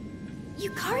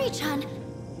 Yukari-chan,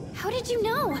 how did you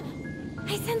know?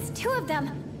 I sensed two of them.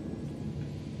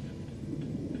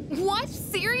 What?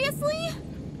 Seriously?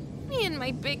 Me and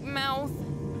my big mouth.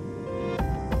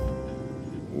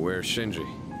 Where's Shinji?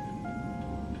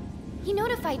 He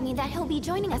notified me that he'll be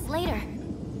joining us later.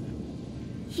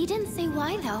 He didn't say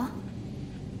why, though.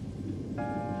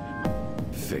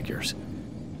 Figures.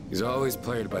 He's always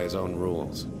played by his own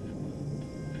rules.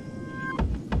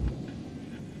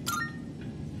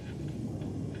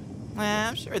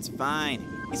 I'm sure it's fine.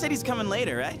 He said he's coming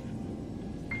later, right?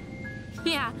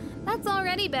 Yeah, that's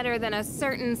already better than a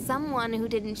certain someone who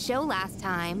didn't show last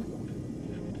time.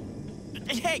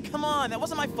 Hey, come on, that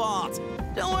wasn't my fault.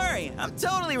 Don't worry, I'm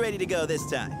totally ready to go this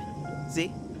time. See?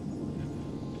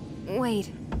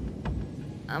 Wait.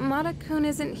 Amada-kun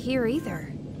isn't here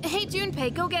either. Hey,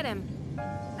 Junpei, go get him.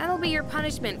 That'll be your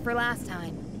punishment for last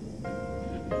time.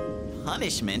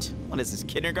 Punishment? What is this,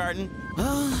 kindergarten?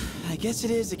 Well, I guess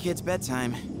it is a kid's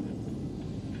bedtime.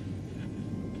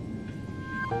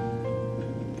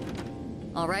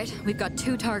 All right, we've got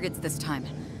 2 targets this time.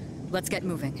 Let's get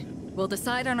moving. We'll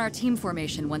decide on our team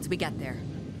formation once we get there.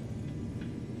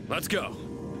 Let's go.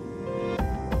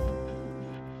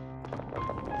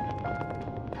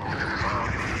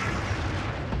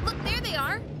 Look, there they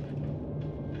are.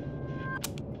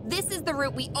 This is the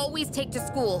route we always take to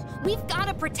school. We've got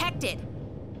to protect it.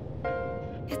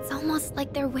 It's almost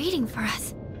like they're waiting for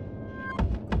us.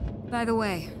 By the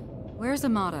way, where's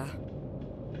Amada?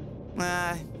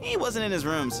 He wasn't in his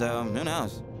room, so who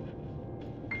knows?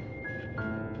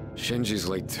 Shinji's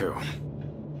late too.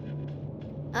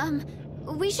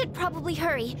 We should probably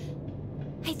hurry.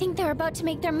 I think they're about to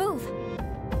make their move.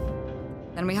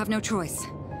 Then we have no choice.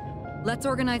 Let's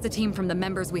organize a team from the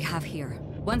members we have here.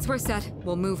 Once we're set,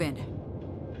 we'll move in.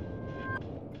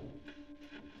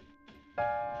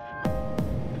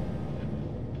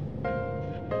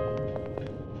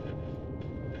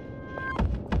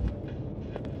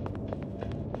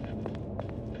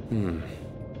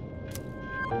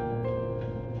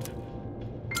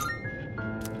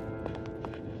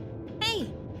 Hey!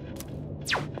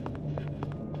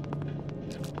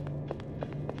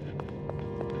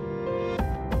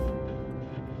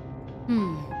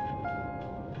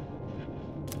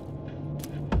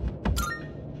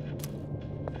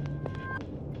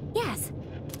 Yes.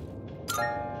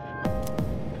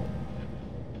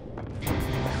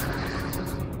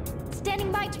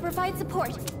 Standing by to provide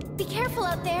support. Be careful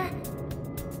out there.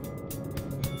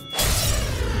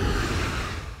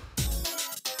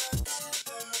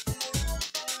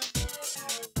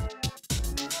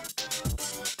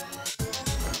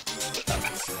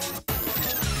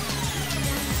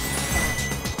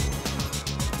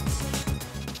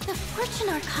 The Fortune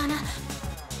Arcana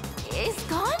is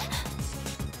gone?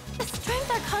 The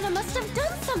Strength Arcana must have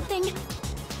done something.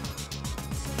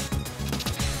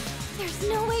 There's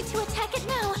no way to attack it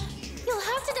now. You'll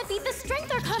have to defeat the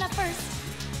Strength Arcana first.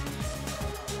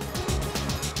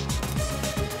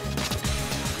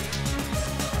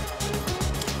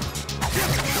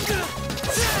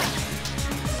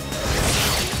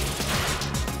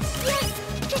 Yes!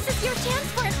 This is your chance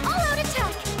for an all-out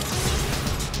attack!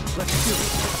 Let's do it.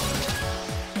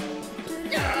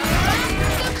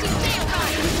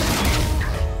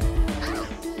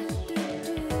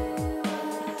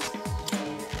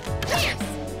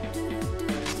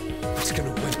 Who's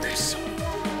gonna win this?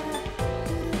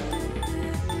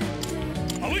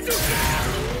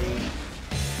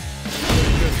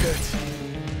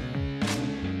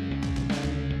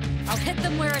 I'll hit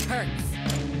them where it hurts.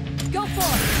 Go for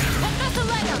it! Professor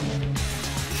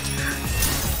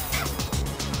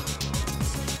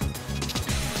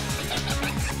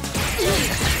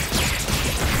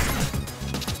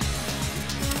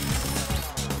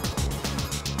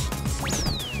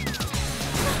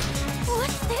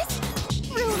What's this?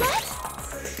 Roulette?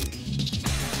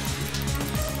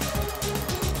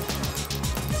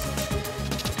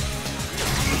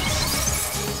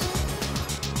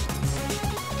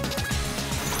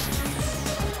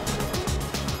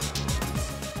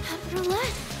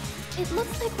 Roulette. It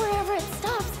looks like wherever it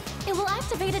stops, it will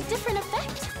activate a different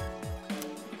effect.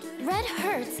 Red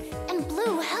hurts, and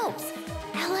blue helps.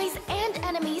 Allies and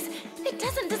enemies. It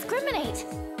doesn't discriminate.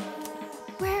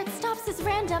 Where it stops is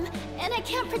random, and I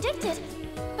can't predict it.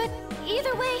 But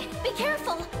either way, be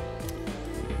careful.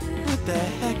 What the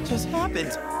heck just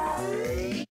happened?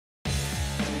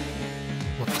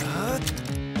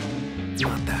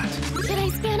 Not that. Can I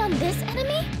stand on this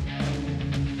enemy?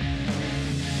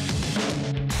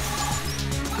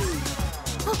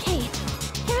 Okay,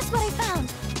 here's what I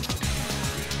found.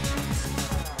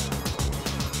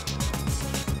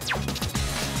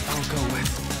 I'll go with...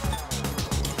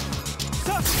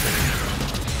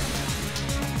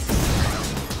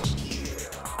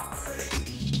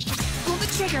 Pull the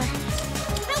trigger.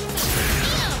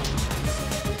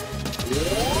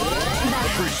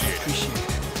 Appreciate it.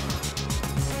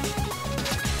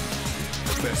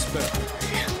 Best bet.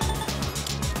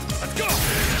 Let's go!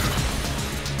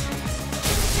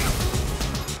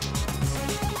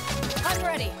 I'm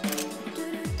ready.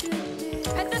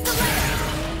 Hit this later.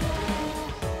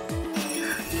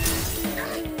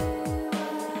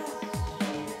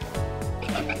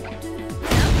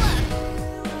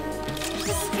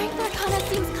 The Strength Arcana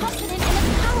seems confident in its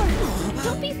power.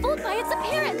 Don't be fooled by its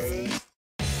appearance.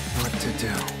 What to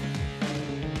do?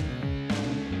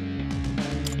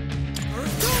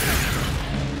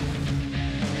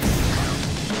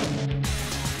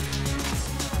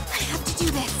 I have to do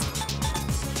this.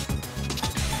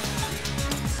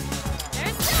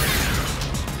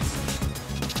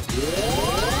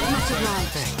 Much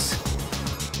obliged. Thanks.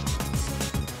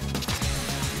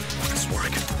 Nice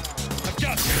work. I've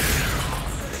got this!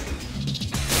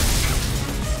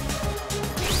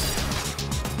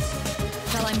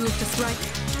 Shall I move to strike?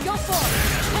 Go for it!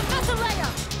 Professor Leia!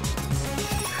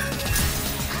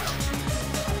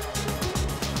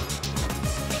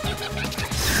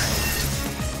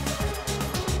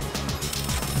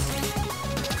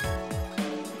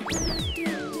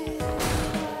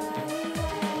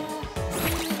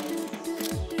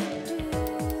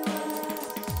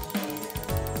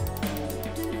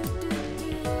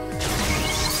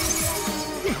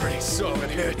 Pretty solid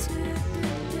hit.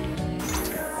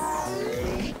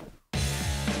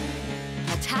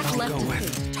 Attack I'll left go to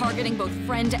with- hit, targeting both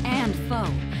friend and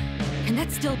foe. Can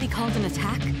that still be called an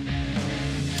attack?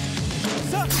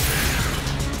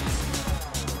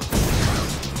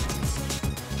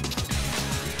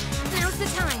 Now's the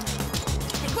time.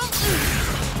 It won't lose.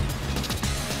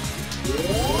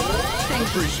 Thank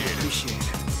you. Appreciate it.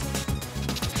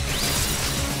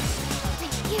 My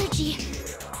energy.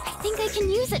 I think I can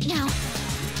use it now.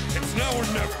 It's now or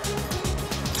never.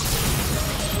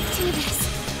 Do this.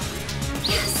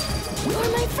 Yes, for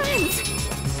my friends.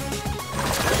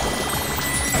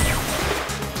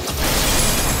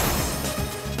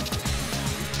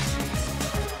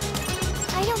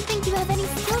 I don't think you have any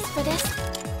skills for this.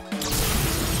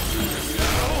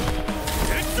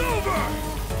 It's over!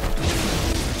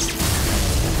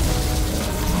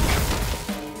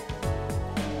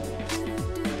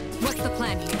 What's the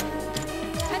plan here?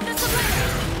 Hit this later.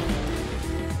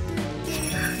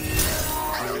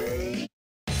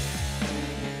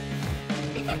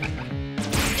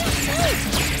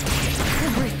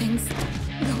 Everything's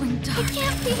going dark. It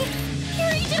can't be.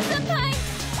 Kirito-senpai!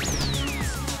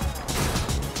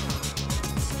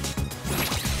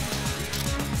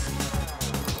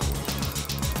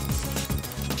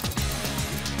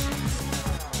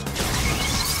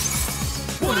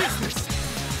 What is this?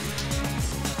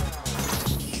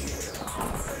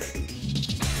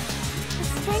 The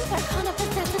Strength Arcana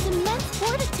possesses immense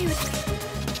fortitude.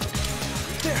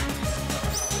 There.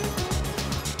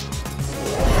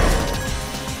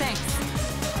 Thanks.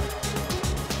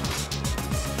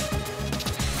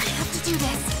 I have to do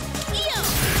this.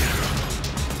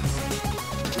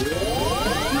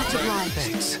 Much obliged.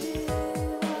 Thanks.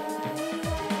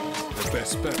 The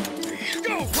best bet would be...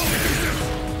 Go, Polyjuice!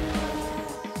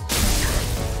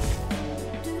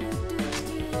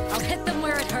 I'll hit them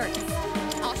where it hurts.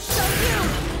 I'll show you!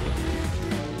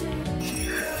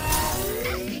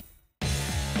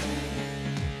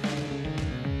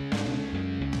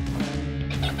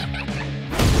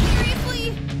 Seriously?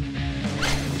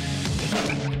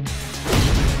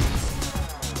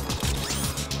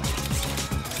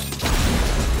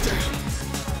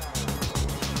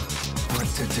 What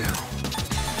to do?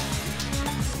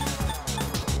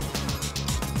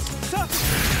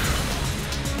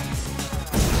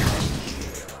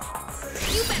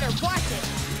 You better watch it.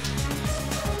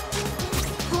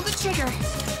 Pull the trigger.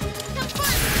 Have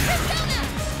fun, Persona!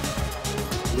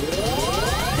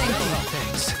 Thank you.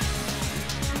 Thanks.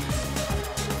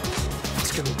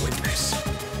 It's gonna win this.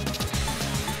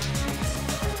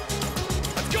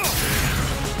 Let's go!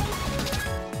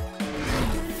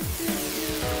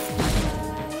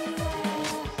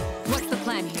 What's the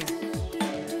plan here?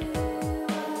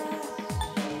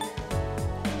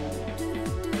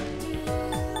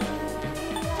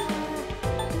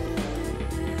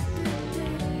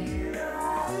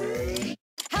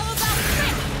 How about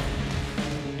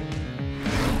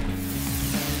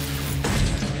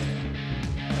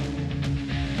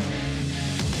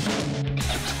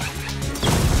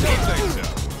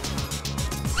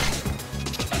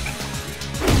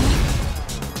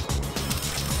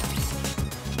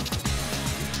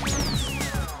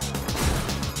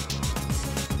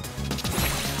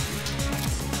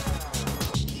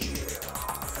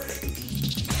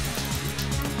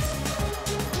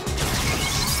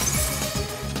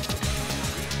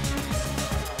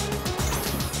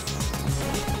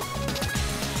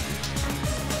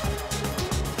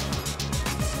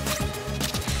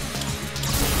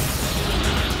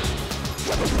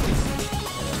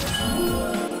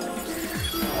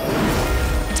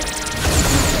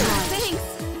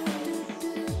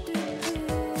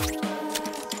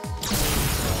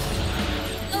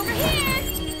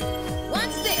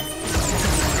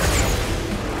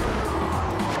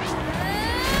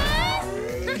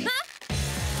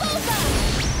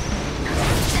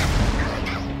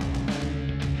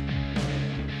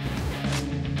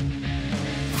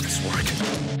Nice work.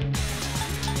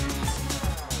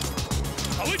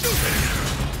 How we do this?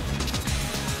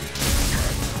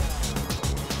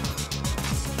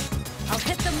 I'll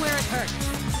hit them where it hurts.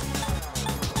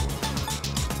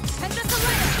 Head this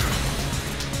away!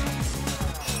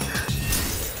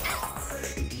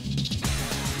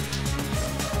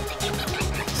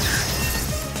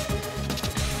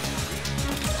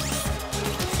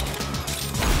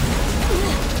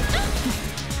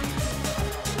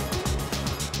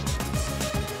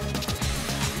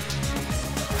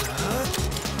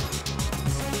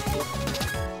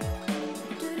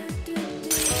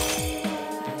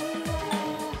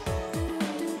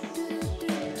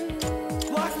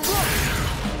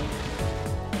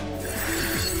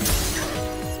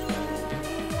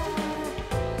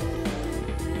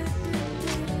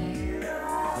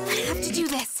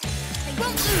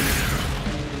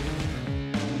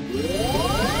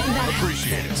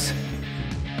 Appreciate it.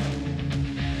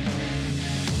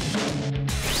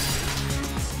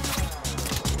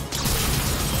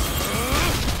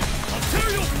 I'll tear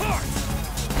you apart!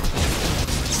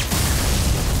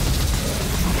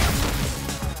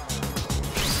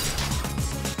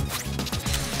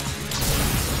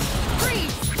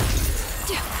 Freeze!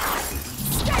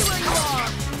 Stay where you are!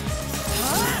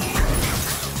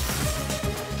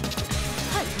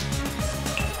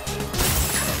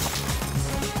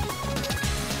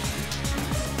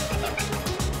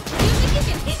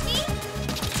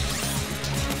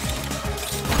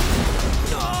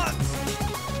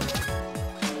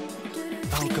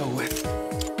 I'll go with.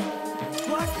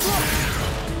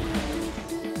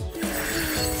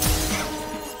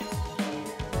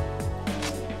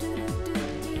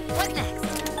 What next?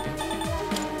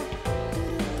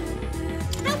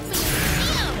 Help me!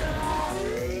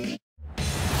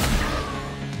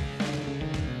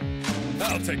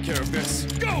 I'll take care of this.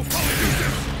 Go,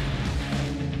 Polydeuces!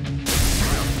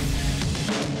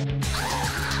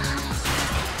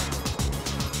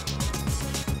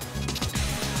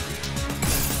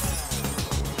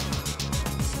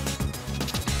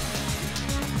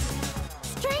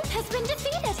 Strength has been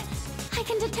defeated. I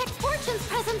can detect Fortune's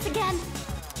presence again.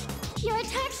 Your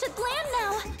attack should land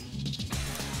now.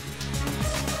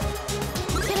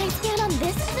 Can I scan on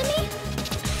this enemy?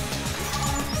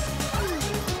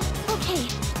 Okay,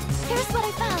 here's what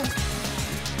I found.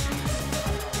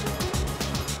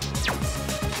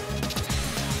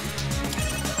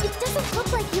 It doesn't look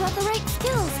like you have the right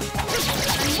skills.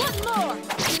 And one more!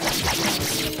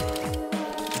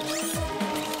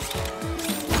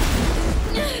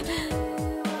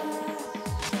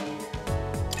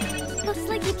 Looks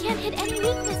like you can't hit any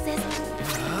weaknesses.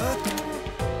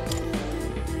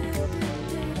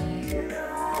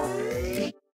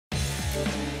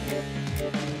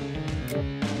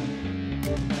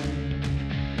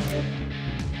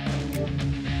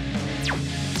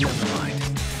 Never mind.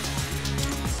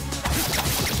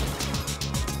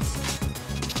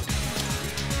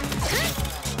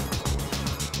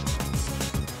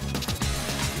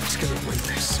 Who's gonna win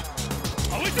this?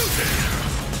 How we do this?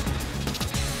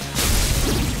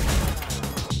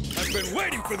 I've been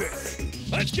waiting for this.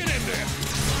 Let's get in there.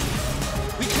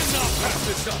 We cannot pass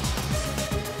this up.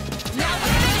 Now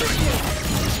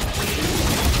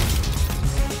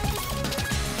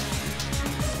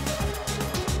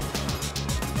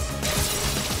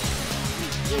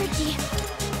Energy. I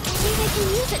think I can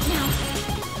use it now.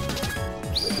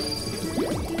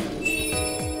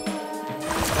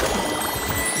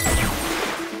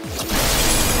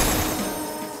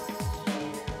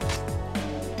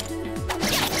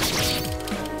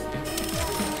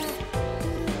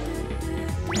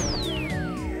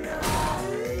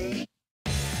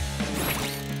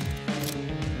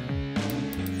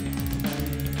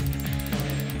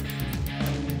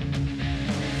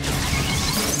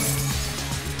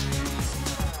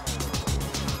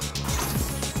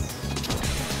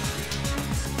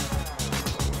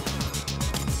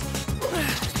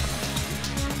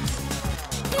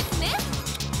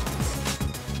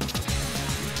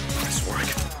 Nice work.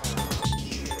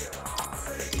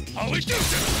 How we do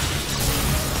this?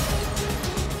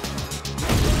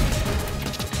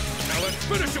 Now let's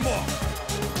finish him off.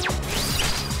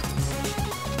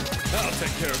 I'll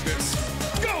take care of this.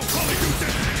 Go,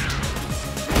 Polydeuces!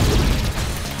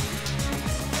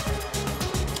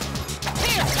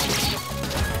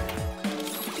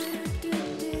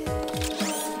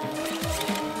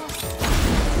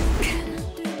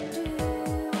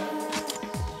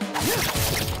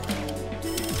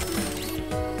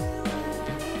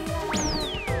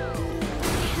 I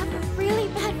have a really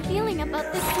bad feeling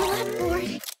about this roulette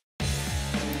board.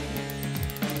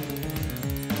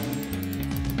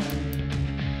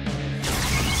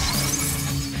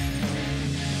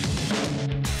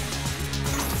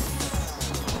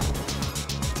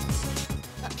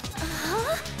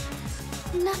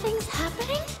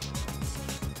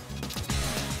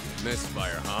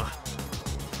 misfire, huh?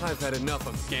 I've had enough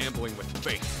of gambling with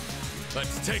fate.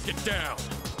 Let's take it down!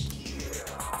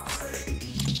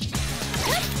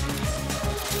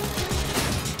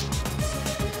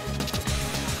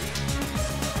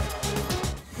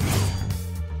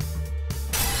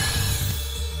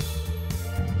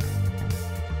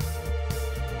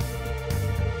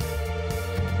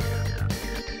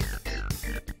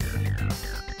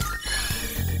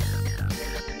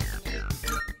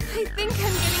 I think I'm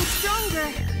getting stronger.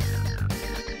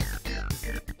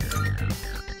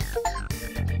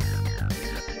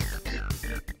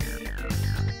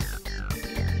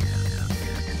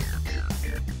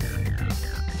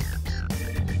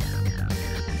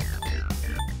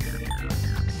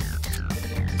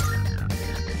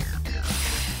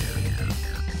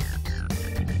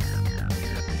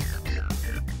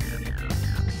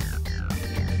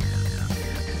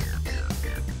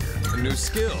 A new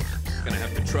skill. Gonna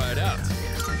have to try it out.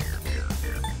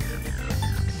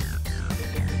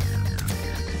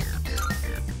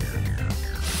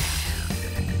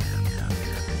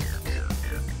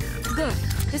 Good.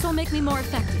 This will make me more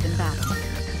effective in battle.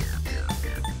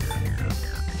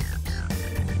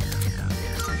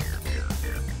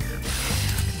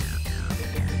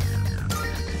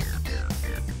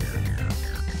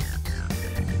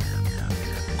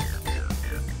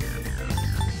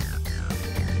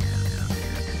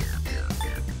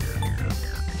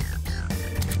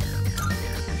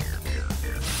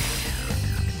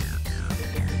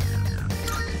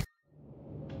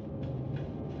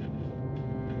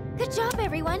 Good job,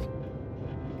 everyone.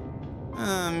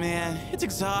 Oh man, it's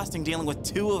exhausting dealing with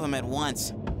two of them at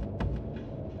once.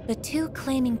 The two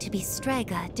claiming to be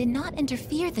Strega did not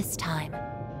interfere this time.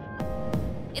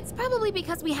 It's probably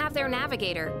because we have their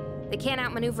navigator. They can't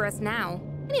outmaneuver us now.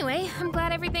 Anyway, I'm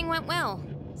glad everything went well.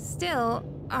 Still,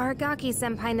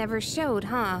 Aragaki-senpai never showed,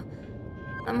 huh?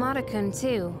 Amada-kun,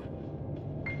 too.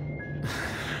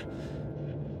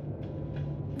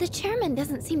 The chairman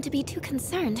doesn't seem to be too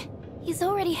concerned. He's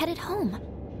already headed home.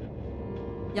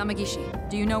 Yamagishi,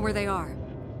 do you know where they are?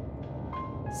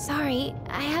 Sorry,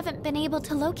 I haven't been able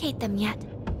to locate them yet.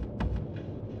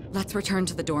 Let's return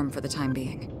to the dorm for the time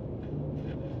being.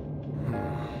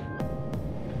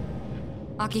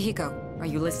 Akihiko, are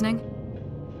you listening?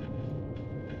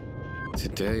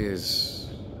 Today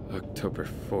is October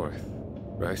 4th,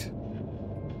 right?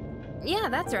 Yeah,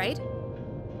 that's right.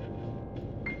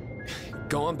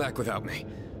 Go on back without me.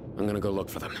 I'm gonna go look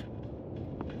for them.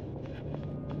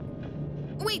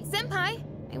 Wait, senpai!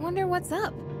 I wonder what's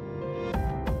up.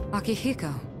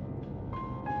 Akihiko.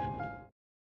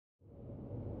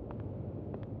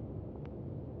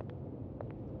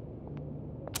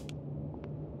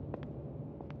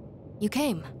 You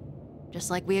came, just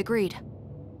like we agreed.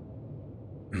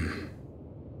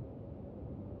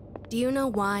 Do you know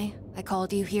why I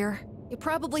called you here? You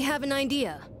probably have an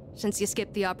idea, since you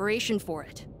skipped the operation for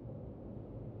it.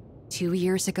 2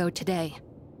 years ago today,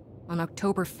 on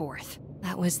October 4th,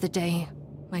 that was the day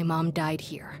my mom died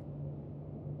here.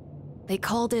 They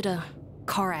called it a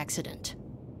car accident,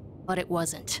 but it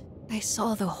wasn't. I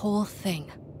saw the whole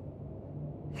thing.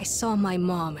 I saw my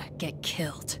mom get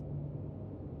killed.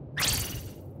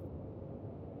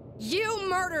 You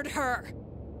murdered her!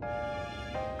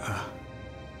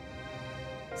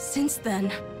 Since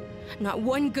then, not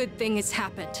one good thing has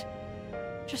happened.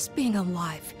 Just being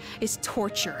alive is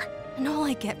torture, and all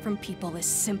I get from people is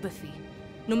sympathy,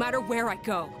 no matter where I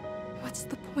go. What's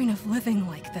the point of living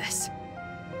like this?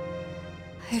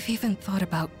 I've even thought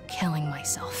about killing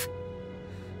myself.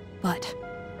 But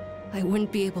I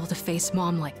wouldn't be able to face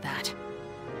Mom like that.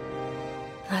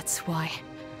 That's why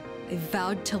I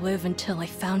vowed to live until I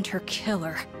found her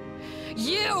killer.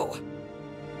 You!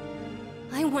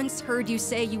 I once heard you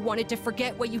say you wanted to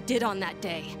forget what you did on that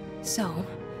day. So,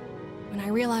 when I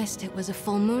realized it was a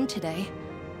full moon today,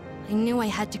 I knew I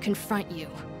had to confront you.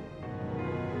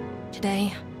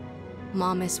 Today,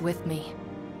 Mom is with me.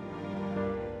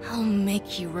 I'll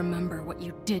make you remember what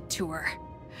you did to her.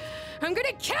 I'm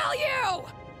gonna kill you!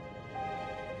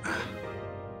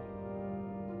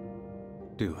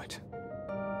 Do it.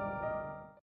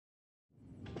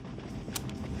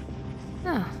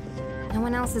 Oh, no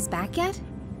one else is back yet?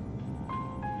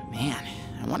 Man,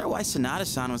 I wonder why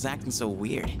Sonata-san was acting so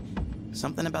weird.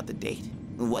 Something about the date.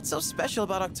 What's so special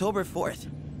about October 4th?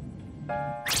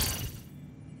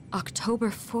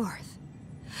 October 4th.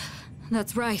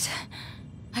 That's right.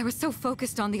 I was so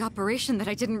focused on the operation that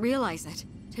I didn't realize it.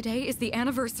 Today is the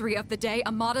anniversary of the day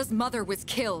Amada's mother was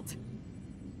killed.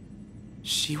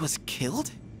 She was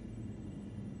killed?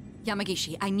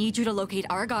 Yamagishi, I need you to locate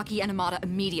Aragaki and Amada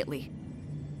immediately.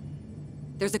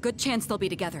 There's a good chance they'll be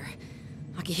together.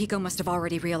 Akihiko must have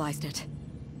already realized it.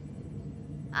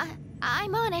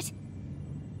 I'm on it.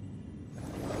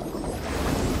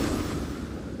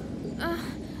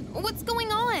 What's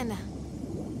going on?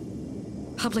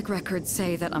 Public records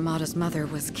say that Amada's mother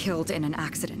was killed in an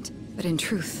accident, but in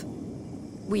truth,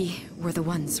 we were the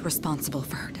ones responsible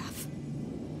for her death.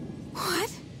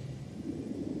 What?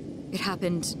 It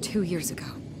happened 2 years ago,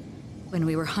 when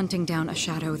we were hunting down a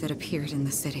shadow that appeared in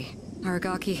the city.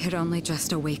 Aragaki had only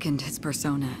just awakened his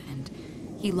persona, and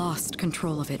he lost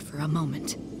control of it for a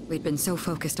moment. We'd been so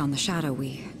focused on the shadow,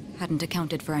 we hadn't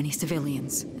accounted for any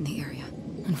civilians in the area.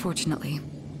 Unfortunately,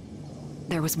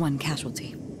 there was one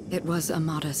casualty. It was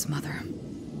Amada's mother.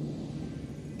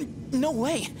 No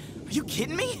way! Are you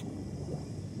kidding me?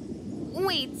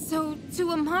 Wait, so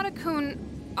to Amada-kun,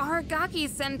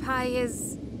 Aragaki-senpai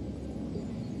is...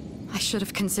 I should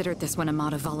have considered this when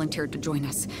Amada volunteered to join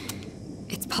us.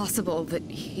 It's possible that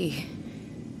he...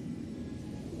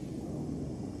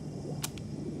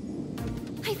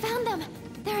 I found them!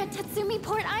 They're at Tatsumi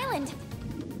Port Island!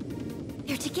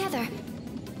 They're together.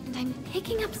 And I'm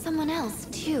picking up someone else,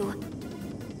 too.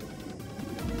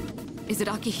 Is it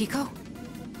Akihiko?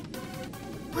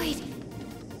 Wait,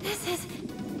 this is...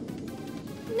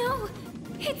 No!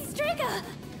 It's Strega!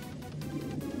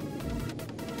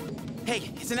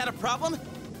 Hey, isn't that a problem?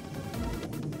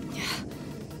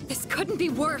 This couldn't be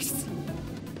worse!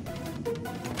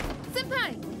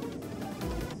 Senpai!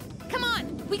 Come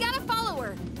on! We gotta follow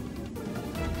her!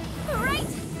 Right!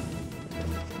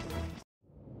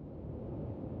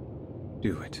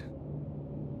 Do it.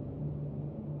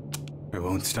 I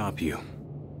won't stop you.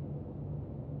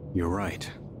 You're right.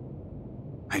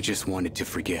 I just wanted to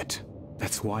forget.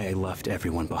 That's why I left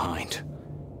everyone behind.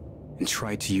 And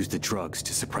tried to use the drugs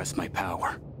to suppress my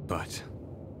power. But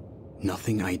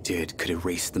nothing I did could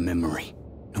erase the memory.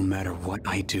 No matter what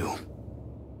I do,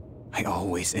 I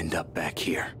always end up back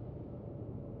here.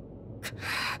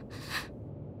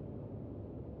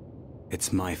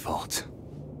 It's my fault.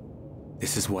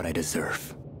 This is what I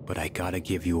deserve. But I gotta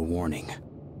give you a warning.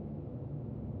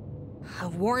 A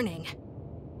warning?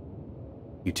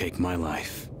 You take my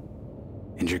life,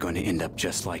 and you're going to end up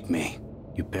just like me.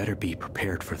 You better be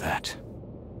prepared for that.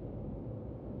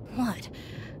 What?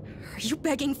 Are you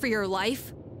begging for your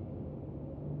life?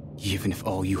 Even if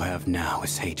all you have now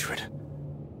is hatred,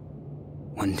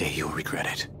 one day you'll regret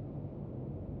it.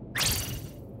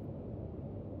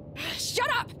 Shut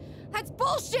up! That's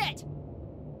bullshit!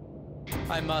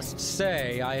 I must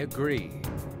say, I agree.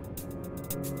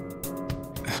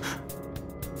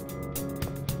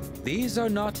 These are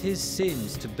not his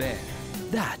sins to bear.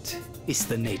 That is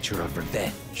the nature of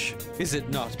revenge. Is it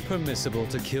not permissible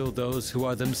to kill those who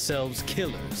are themselves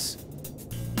killers?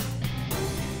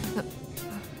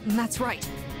 That's right.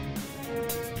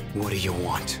 What do you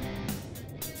want?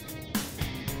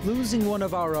 Losing one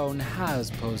of our own has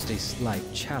posed a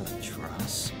slight challenge for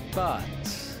us, but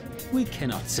we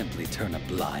cannot simply turn a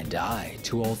blind eye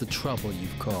to all the trouble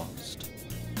you've caused.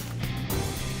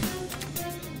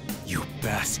 You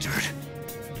bastard.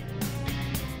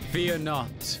 Fear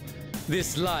not.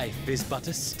 This life is but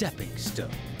a stepping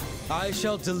stone. I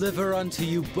shall deliver unto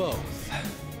you both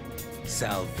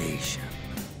salvation.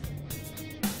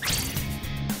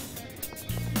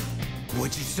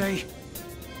 What'd you say?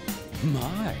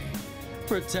 My,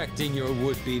 protecting your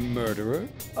would-be murderer?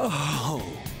 Oh,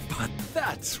 but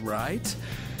that's right.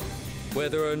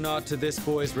 Whether or not to this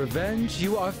boy's revenge,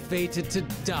 you are fated to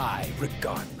die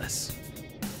regardless.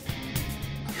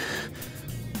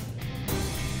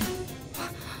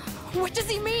 What does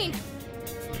he mean?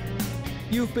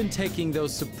 You've been taking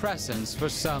those suppressants for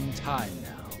some time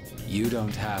now. You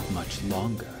don't have much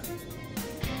longer.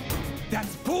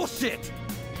 That's bullshit!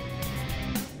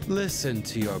 Listen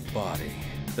to your body.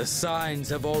 The signs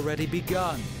have already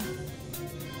begun.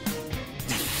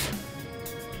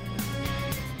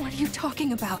 What are you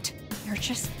talking about? You're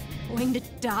just going to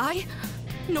die?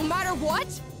 No matter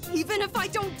what? Even if I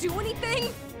don't do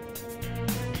anything?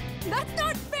 That's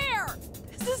not fair!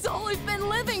 This is all I've been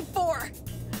living for!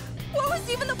 What was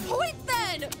even the point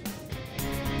then?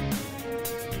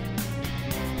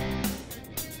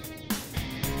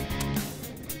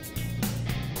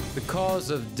 The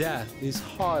cause of death is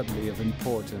hardly of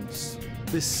importance.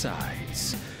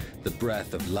 Besides, the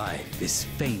breath of life is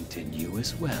faint in you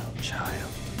as well,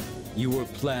 child. You were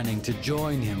planning to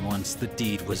join him once the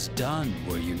deed was done,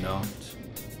 were you not?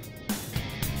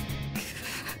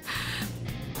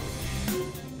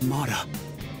 Mata.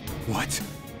 What?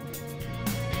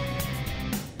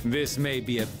 This may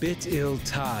be a bit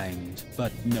ill-timed,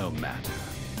 but no matter.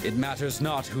 It matters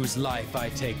not whose life I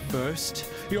take first,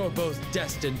 You're both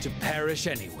destined to perish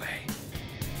anyway.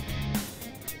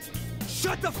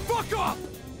 Shut the fuck up!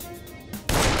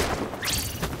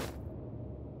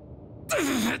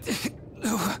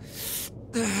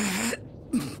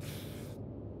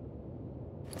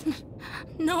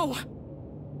 No.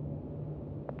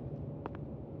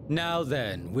 Now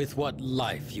then, with what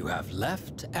life you have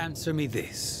left, answer me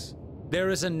this. There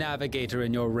is a navigator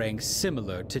in your ranks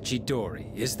similar to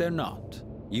Chidori, is there not?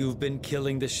 You've been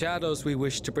killing the shadows we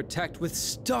wish to protect with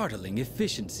startling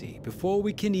efficiency before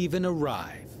we can even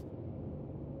arrive.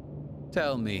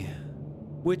 Tell me,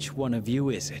 which one of you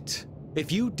is it?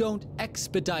 If you don't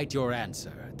expedite your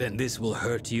answer, then this will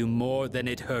hurt you more than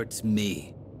it hurts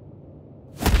me.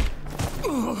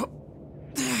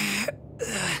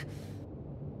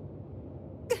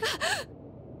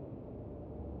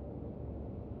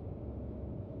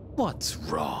 What's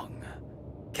wrong?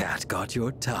 Cat got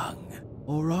your tongue?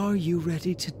 Or are you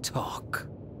ready to talk?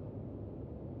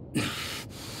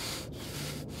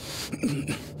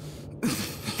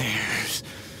 There's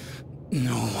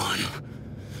no one.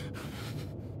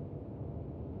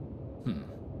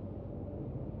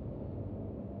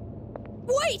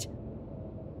 Wait!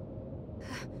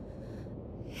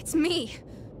 It's me.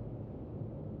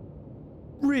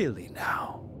 Really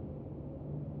now?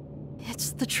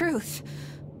 It's the truth.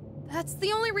 That's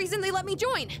the only reason they let me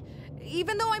join,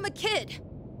 even though I'm a kid.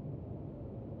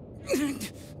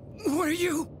 What are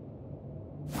you?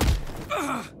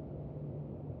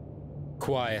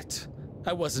 Quiet.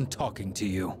 I wasn't talking to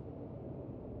you.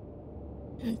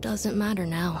 It doesn't matter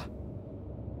now.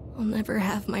 I'll never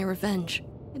have my revenge.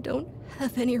 I don't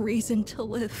have any reason to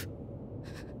live.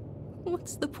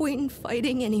 What's the point in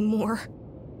fighting anymore?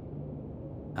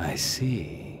 I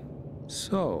see.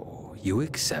 So, you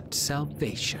accept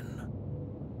salvation.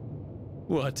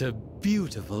 What a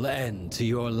beautiful end to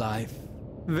your life.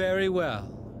 Very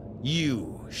well.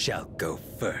 You shall go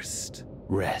first.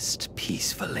 Rest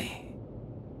peacefully.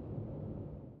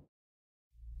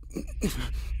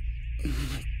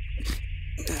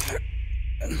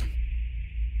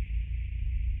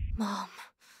 Mom.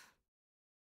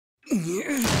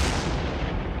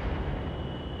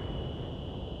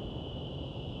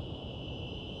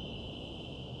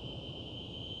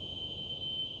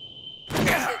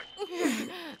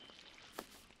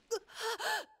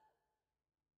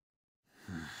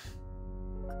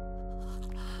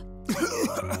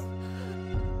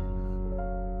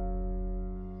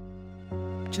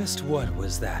 Just what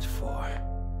was that for?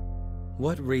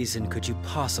 What reason could you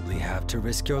possibly have to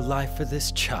risk your life for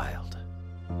this child?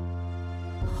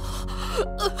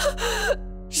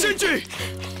 Shinji!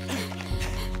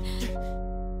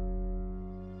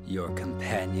 Your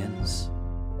companions?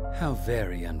 How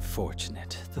very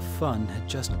unfortunate. The fun had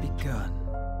just begun.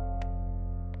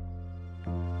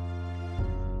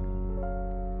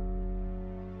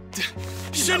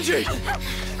 Shinji!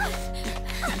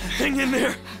 Hang in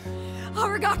there!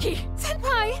 Aragaki!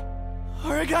 Senpai!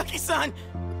 Aragaki-san!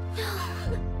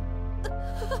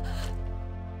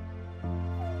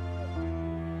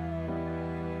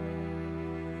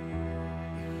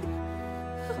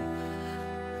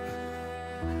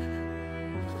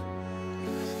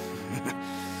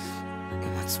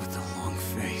 What's with the long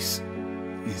face?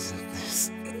 Isn't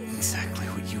this exactly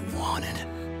what you wanted?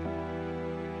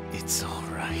 It's all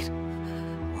right.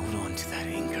 Hold on to that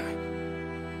anger.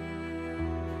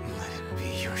 Let it be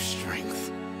your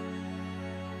strength.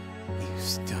 You've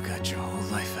still got your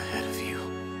whole life ahead of you,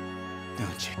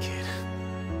 don't you, kid?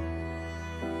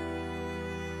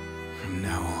 From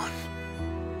now on,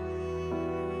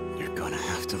 you're gonna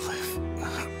have to live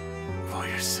for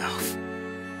yourself.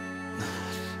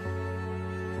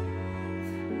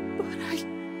 But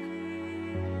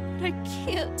I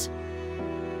can't.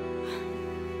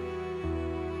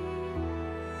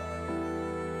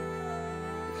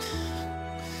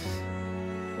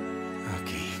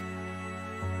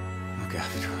 Look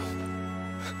after him.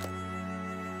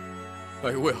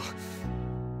 I will.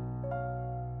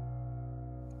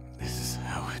 This is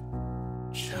how it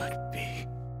should be.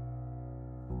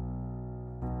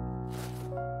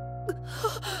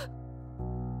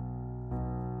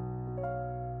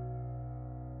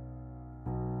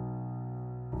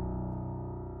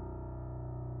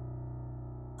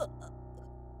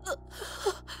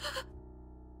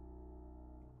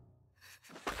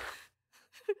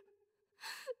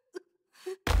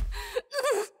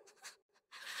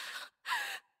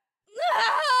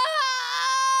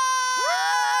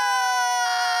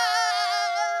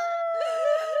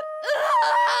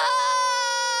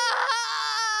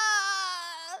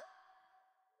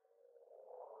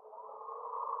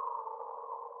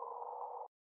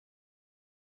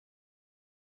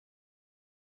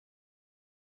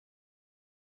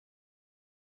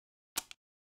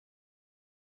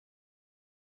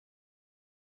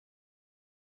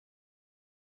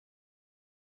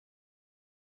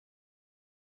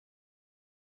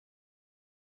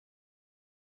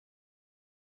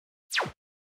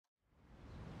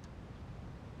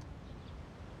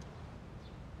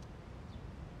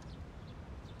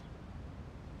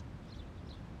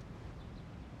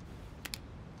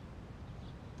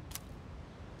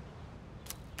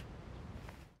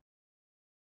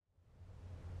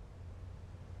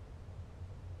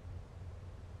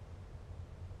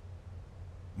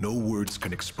 No words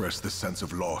can express the sense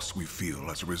of loss we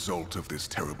feel as a result of this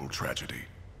terrible tragedy.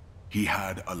 He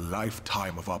had a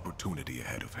lifetime of opportunity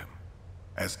ahead of him.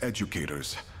 As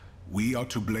educators, we are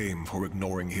to blame for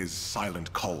ignoring his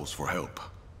silent calls for help.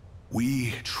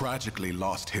 We tragically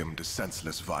lost him to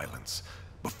senseless violence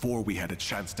before we had a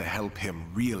chance to help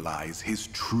him realize his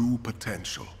true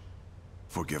potential.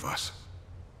 Forgive us.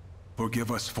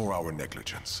 Forgive us for our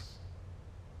negligence.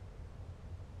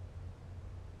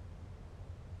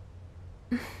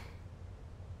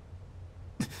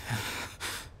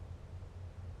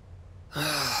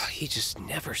 He just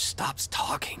never stops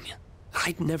talking.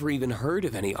 I'd never even heard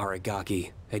of any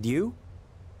Aragaki. Had you?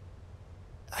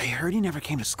 I heard he never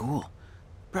came to school.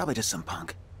 Probably just some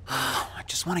punk. I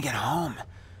just want to get home.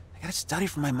 I gotta study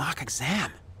for my mock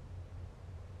exam.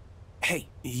 Hey,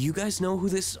 you guys know who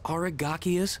this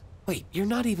Aragaki is? Wait, you're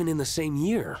not even in the same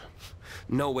year.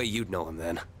 No way you'd know him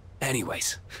then.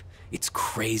 Anyways, it's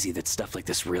crazy that stuff like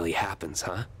this really happens,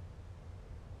 huh?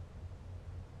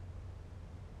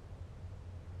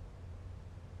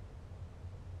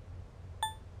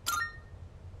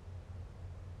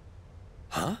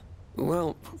 Huh?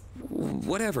 Well,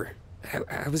 whatever.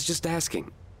 I was just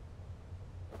asking.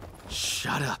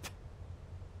 Shut up.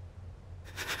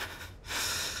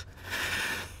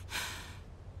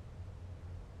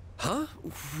 Huh?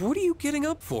 What are you getting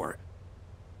up for?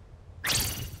 I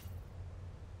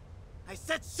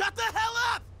said shut the hell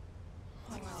up!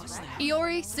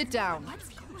 Iori, sit down.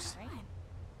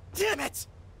 Damn it!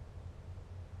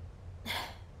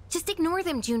 Just ignore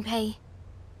them, Junpei.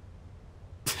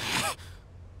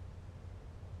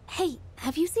 Hey,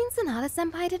 have you seen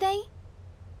Sanada-senpai today?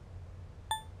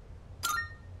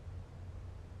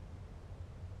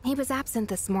 He was absent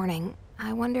this morning.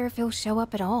 I wonder if he'll show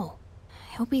up at all.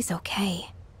 I hope he's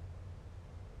okay.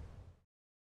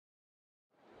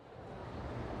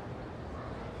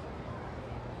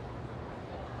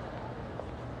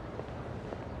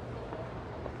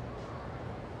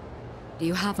 Do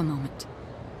you have a moment?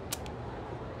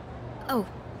 Oh,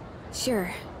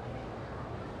 sure.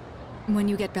 When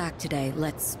you get back today,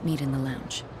 let's meet in the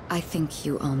lounge. I think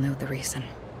you all know the reason.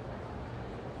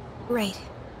 Right.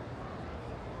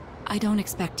 I don't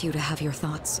expect you to have your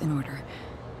thoughts in order.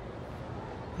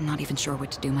 I'm not even sure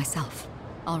what to do myself.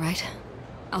 All right?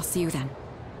 I'll see you then.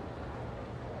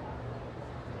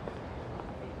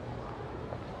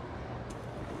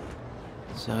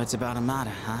 So it's about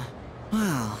Amada, huh?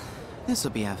 Well,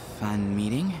 this'll be a fun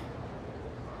meeting.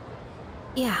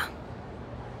 Yeah.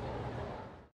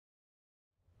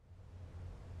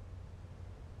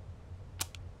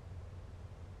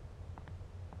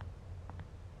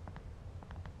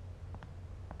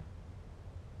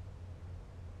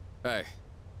 Hey.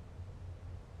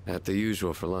 At the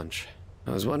usual for lunch.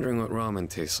 I was wondering what ramen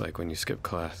tastes like when you skip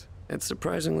class. It's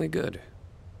surprisingly good.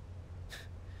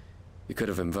 You could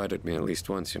have invited me at least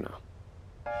once, you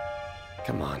know.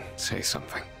 Come on, say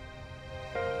something.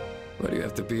 Why do you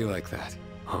have to be like that?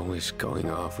 Always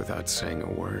going off without saying a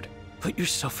word. Put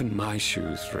yourself in my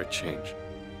shoes for a change.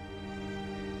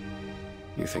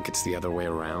 You think it's the other way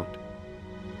around?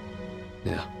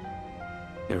 Yeah,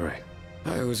 you're right.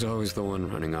 I was always the one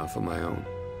running off on my own.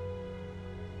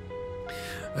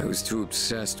 I was too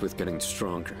obsessed with getting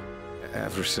stronger,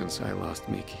 ever since I lost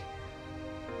Miki.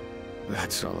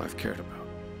 That's all I've cared about.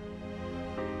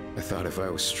 I thought if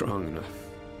I was strong enough,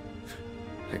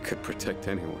 I could protect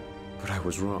anyone, but I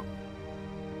was wrong.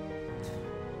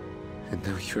 And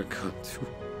now you're gone too.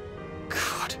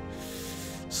 God,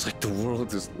 it's like the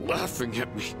world is laughing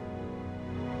at me.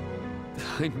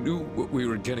 I knew what we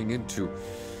were getting into.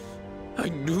 I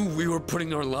knew we were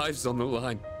putting our lives on the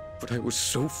line, but I was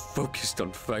so focused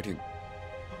on fighting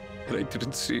that I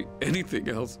didn't see anything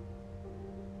else.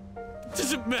 It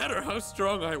doesn't matter how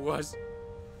strong I was.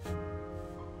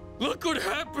 Look what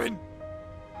happened!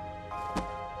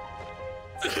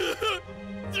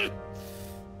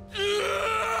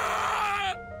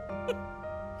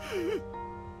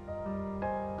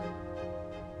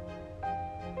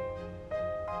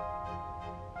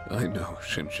 I know,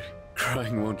 Shinji.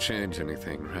 Crying won't change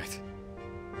anything, right?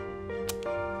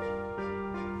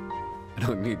 I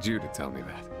don't need you to tell me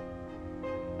that.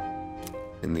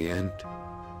 In the end,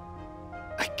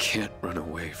 I can't run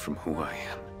away from who I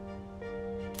am.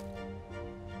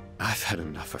 I've had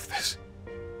enough of this.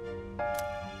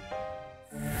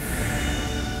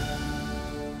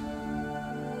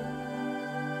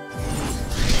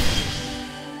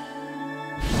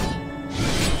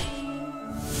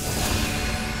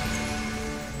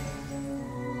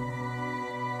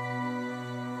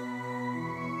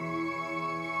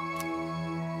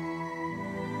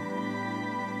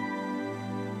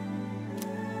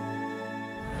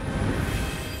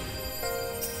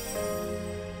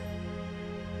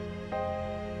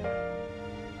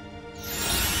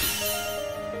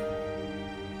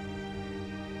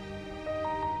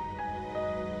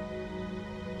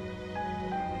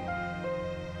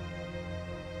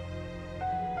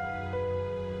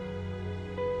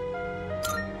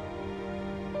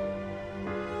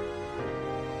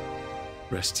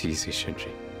 Rest easy, Shinji.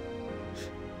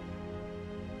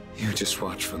 You just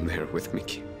watch from there with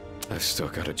Miki. I've still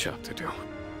got a job to do.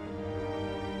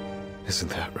 Isn't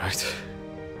that right?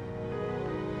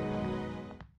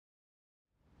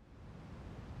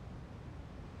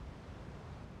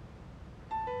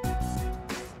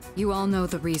 You all know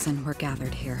the reason we're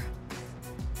gathered here.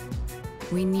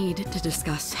 We need to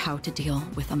discuss how to deal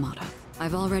with Amada.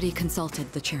 I've already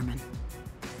consulted the chairman.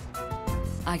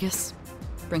 I guess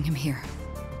bring him here.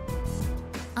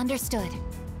 Understood.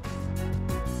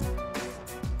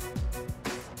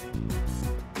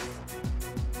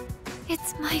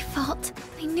 It's my fault.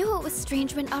 I knew it was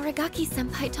strange when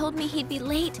Aragaki-senpai told me he'd be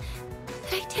late,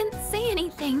 but I didn't say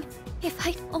anything. If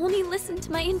I'd only listened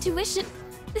to my intuition,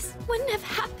 this wouldn't have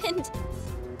happened.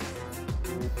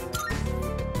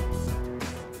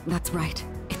 That's right.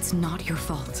 It's not your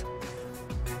fault.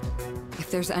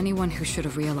 If there's anyone who should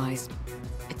have realized,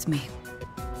 it's me.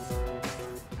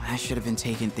 I should have been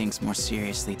taking things more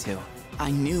seriously, too. I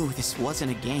knew this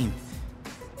wasn't a game.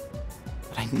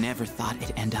 But I never thought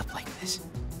it'd end up like this.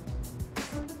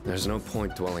 There's no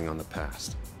point dwelling on the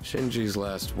past. Shinji's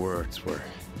last words were,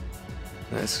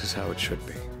 "This is how it should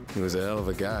be." He was a hell of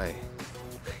a guy.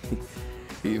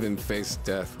 He even faced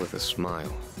death with a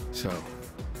smile. So,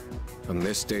 from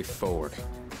this day forward,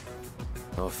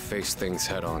 I'll face things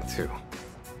head on too.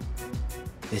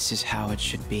 This is how it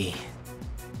should be.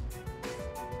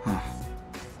 Huh.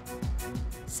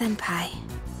 Senpai.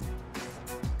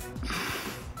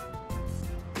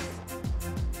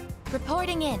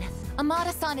 Reporting in.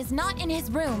 Amada-san is not in his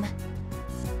room.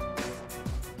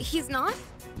 He's not?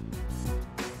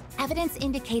 Evidence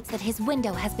indicates that his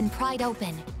window has been pried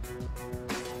open.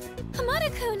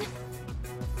 Amada-kun!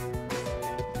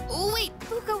 Oh, wait,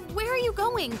 Fuka, where are you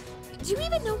going? Do you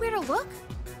even know where to look?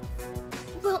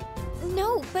 Well,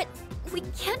 no, but we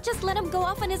can't just let him go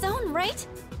off on his own, right?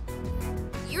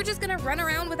 You're just gonna run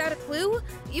around without a clue?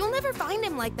 You'll never find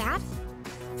him like that.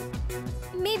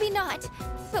 Maybe not,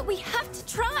 but we have to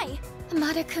try.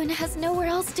 Amada-kun has nowhere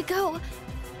else to go.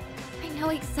 I know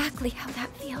exactly how that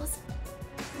feels.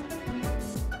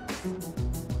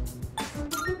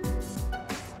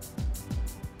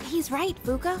 He's right,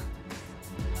 Fuka.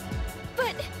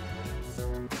 But...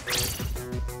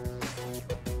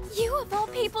 you of all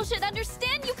people should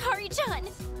understand, Yukari-chan!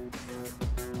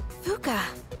 Fuka.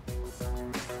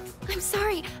 I'm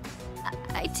sorry.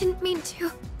 I didn't mean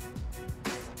to.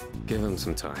 Give him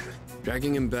some time.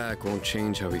 Dragging him back won't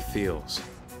change how he feels.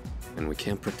 And we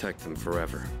can't protect him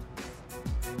forever.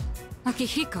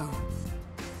 Akihiko.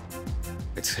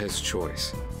 It's his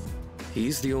choice.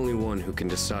 He's the only one who can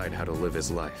decide how to live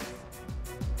his life.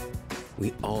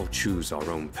 We all choose our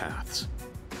own paths.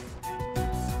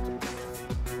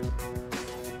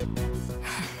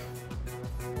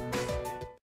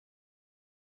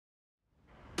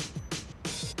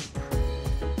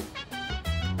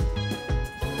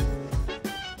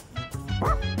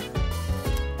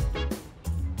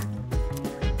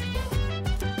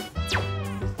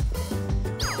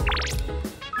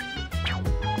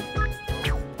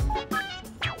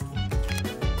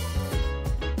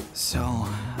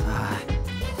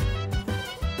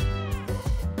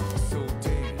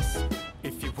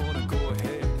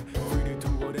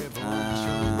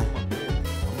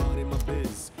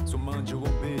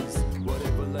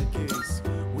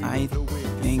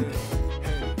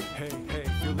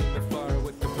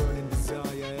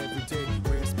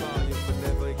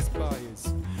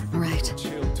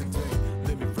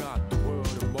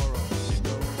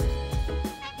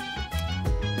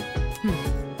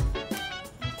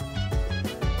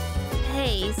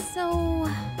 Hey, so...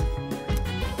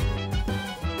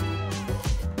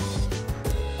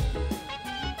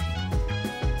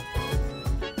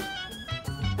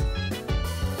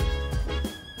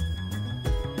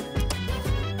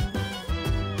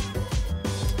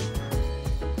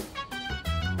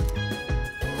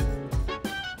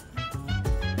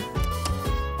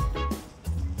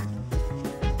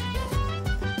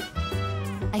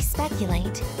 I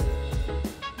speculate.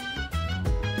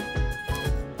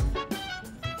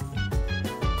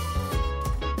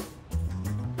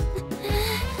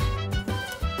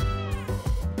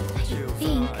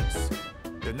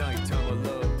 The nighttime of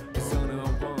love, the sun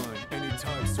unwind,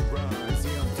 anytime surprise.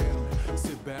 Yeah, I'm down.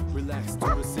 Sit back, relax to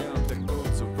the sound that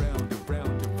goes around and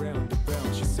round and round and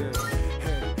round. She said,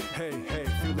 hey, hey, hey,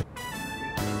 feel it.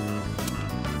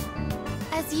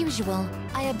 As usual,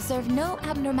 I observe no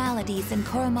abnormalities in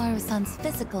Koromaru-san's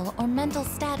physical or mental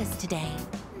status today.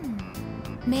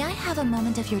 May I have a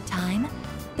moment of your time?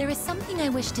 There is something I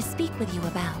wish to speak with you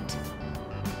about.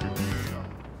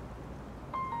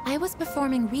 I was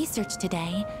performing research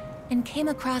today, and came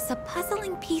across a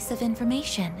puzzling piece of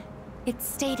information. It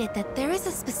stated that there is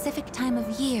a specific time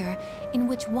of year in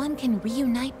which one can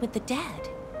reunite with the dead.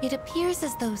 It appears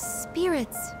as though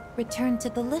spirits return to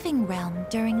the living realm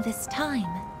during this time.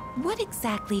 What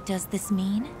exactly does this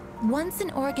mean? Once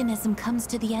an organism comes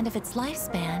to the end of its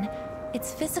lifespan,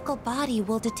 its physical body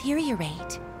will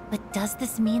deteriorate. But does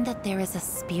this mean that there is a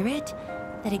spirit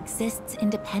that exists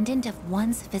independent of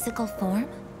one's physical form?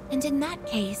 And in that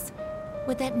case,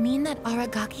 would that mean that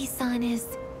Aragaki-san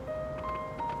is...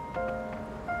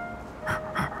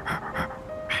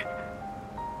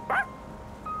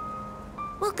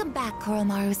 Welcome back,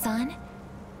 Koromaru-san.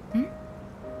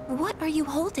 What are you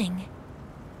holding?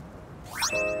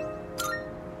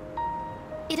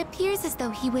 It appears as though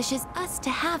he wishes us to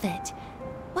have it.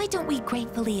 Why don't we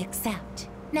gratefully accept?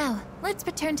 Now, let's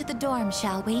return to the dorm,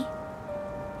 shall we?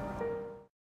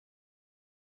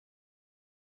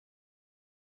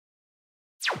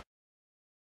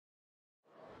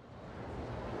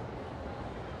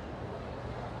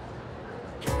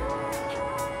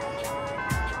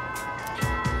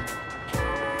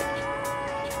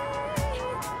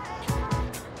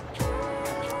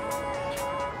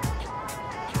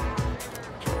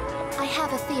 I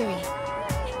have a theory.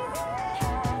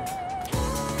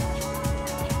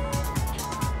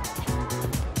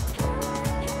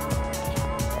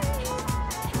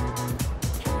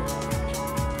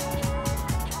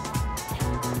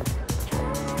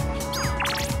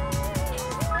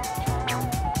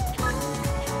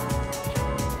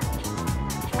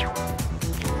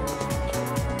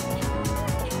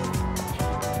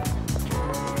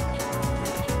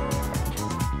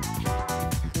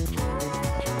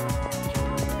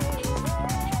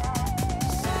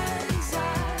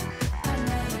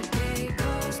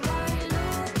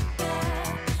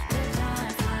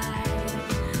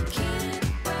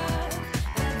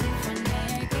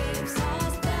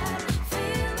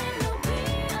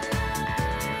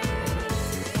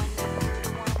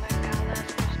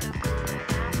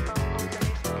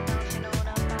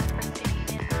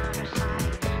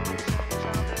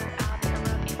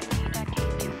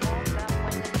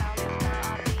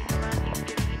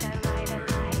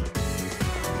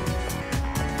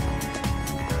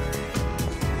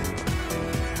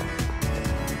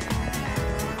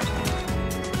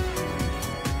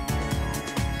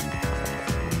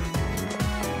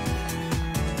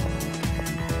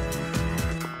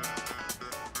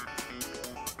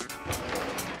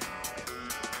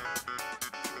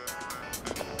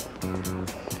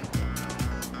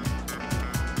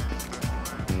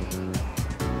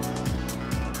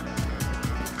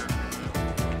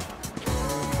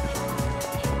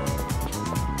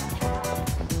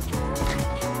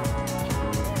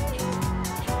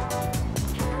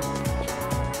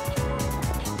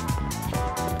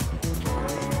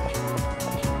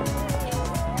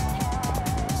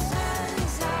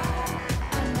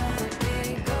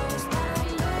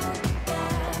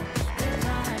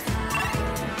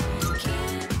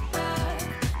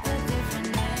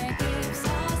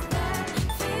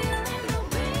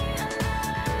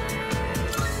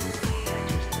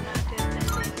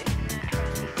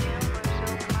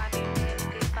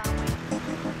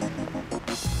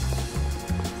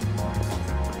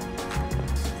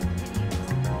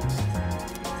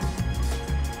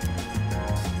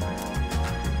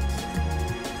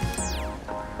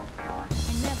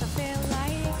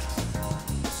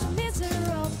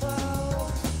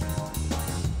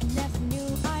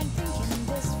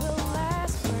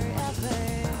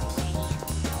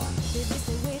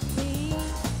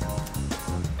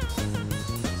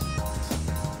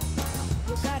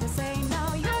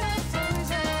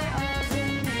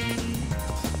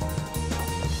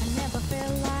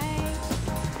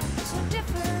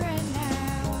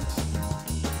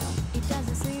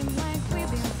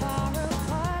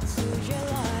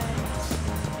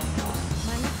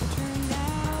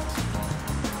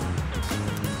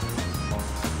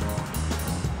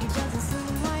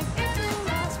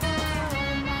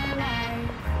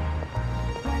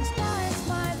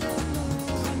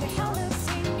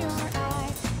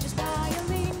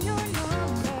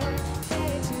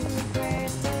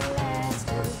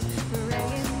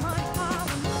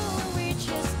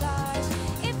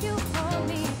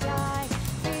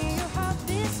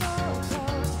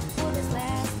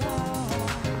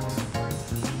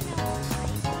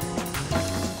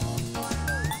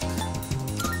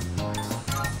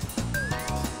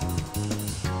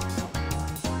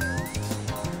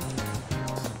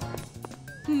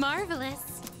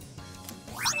 Marvelous.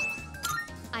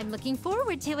 I'm looking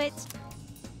forward to it.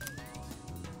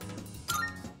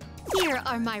 Here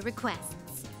are my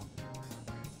requests.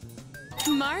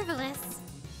 Marvelous.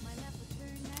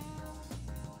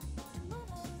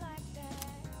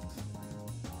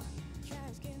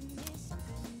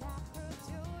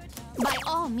 By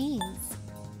all means.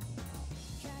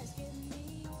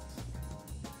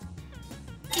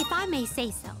 If I may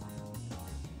say so.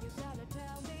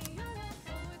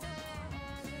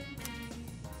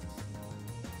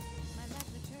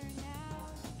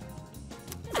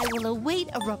 I will await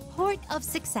a report of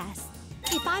success.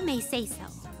 If I may say so.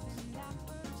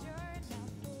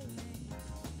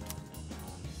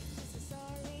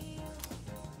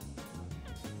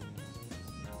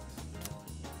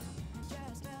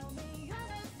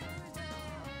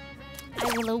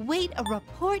 I will await a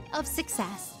report of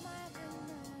success.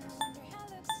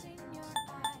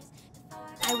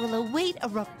 I will await a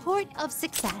report of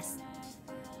success.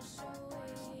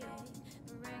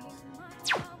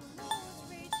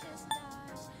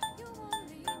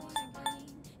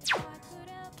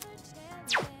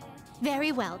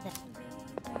 Very well then.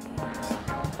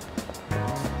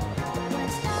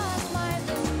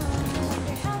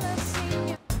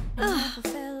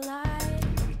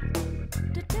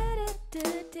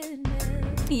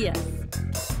 Yes.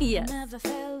 Yes.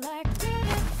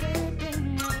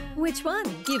 Which one?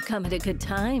 You've come at a good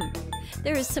time.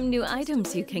 There are some new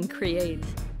items you can create.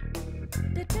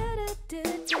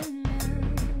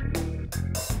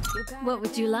 What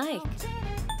would you like?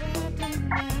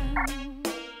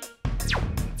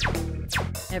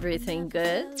 Everything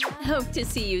good? Hope to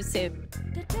see you soon.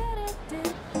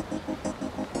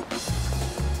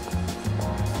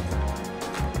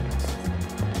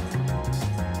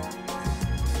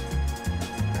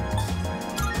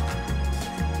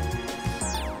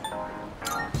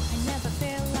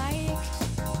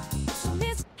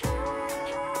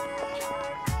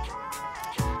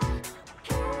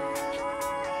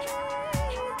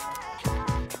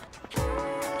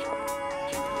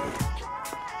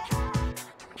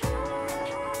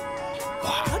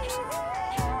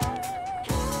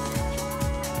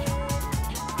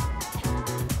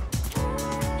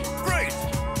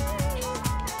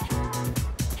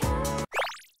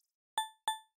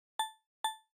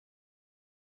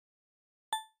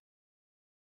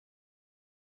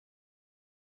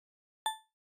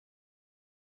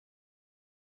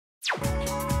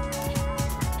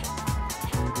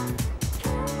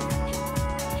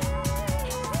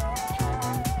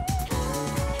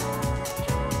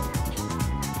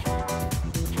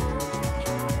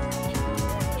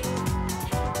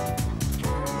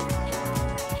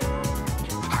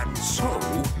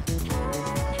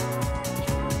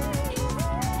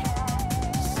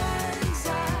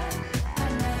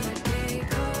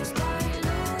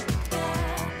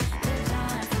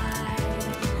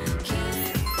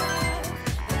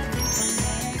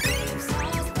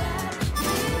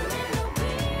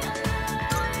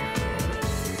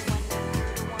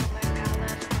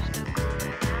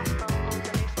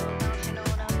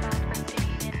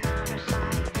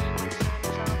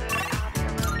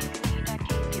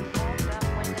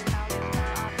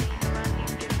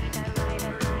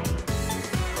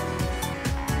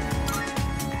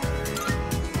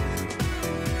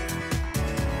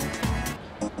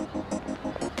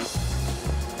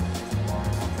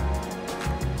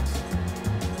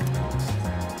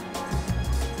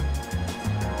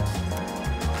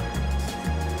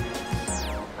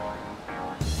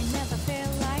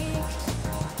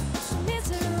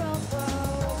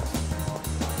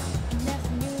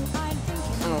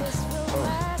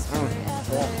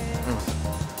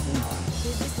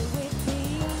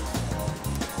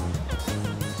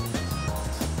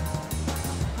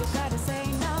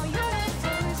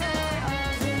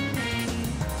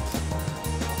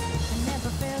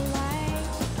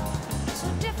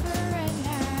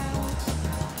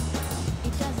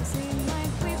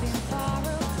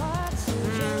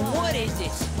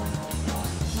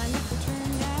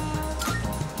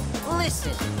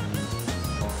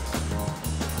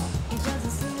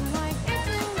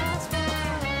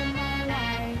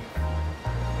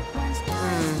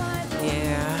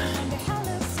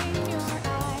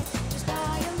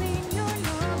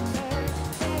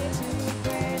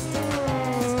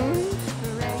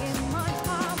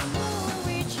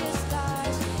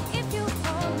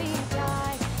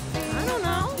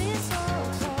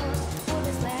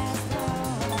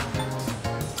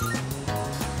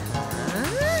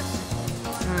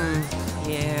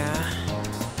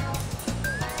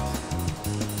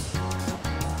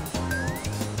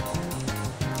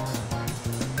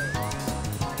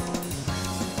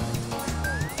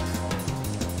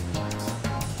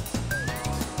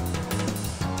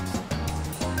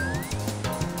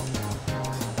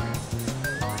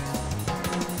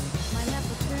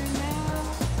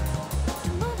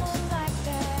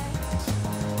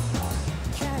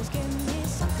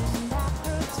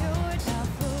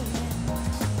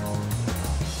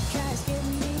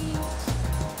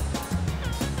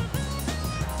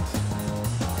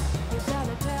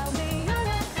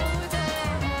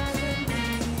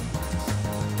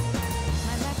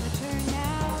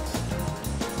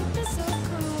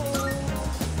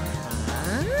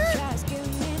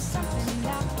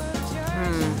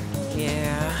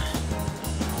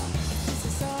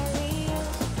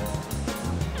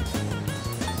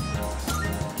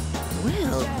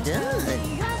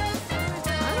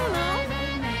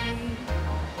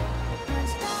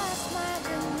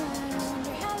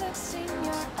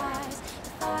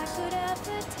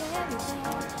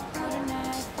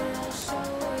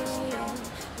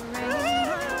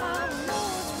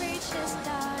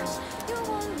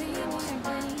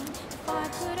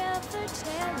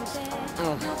 We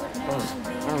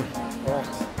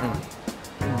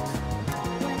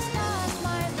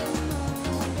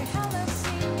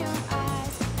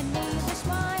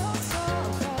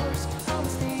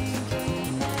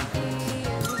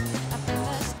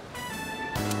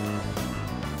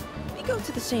go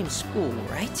to the same school,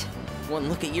 right? One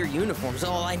look at your uniform's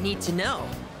all I need to know.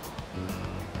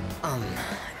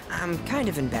 I'm kind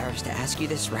of embarrassed to ask you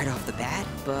this right off the bat,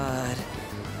 but...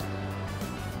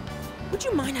 would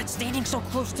you mind not standing so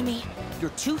close to me?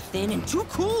 You're too thin and too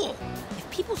cool! If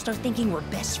people start thinking we're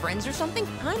best friends or something,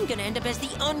 I'm gonna end up as the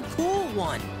uncool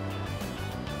one.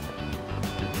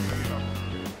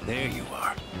 There you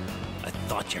are. I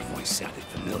thought your voice sounded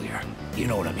familiar. You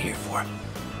know what I'm here for.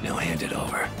 Now hand it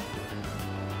over.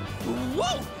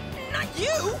 Whoa! Not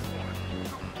you!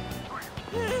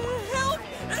 Help!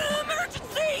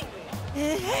 Emergency!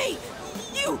 Hey!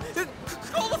 You!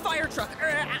 Call the fire truck!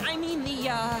 I mean the,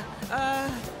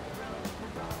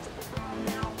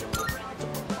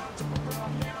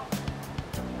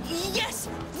 Yes!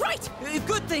 Right!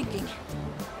 Good thinking!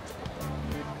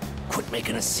 Quit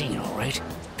making a scene, all right?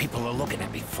 People are looking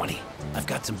at me funny. I've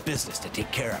got some business to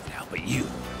take care of now, but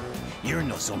you're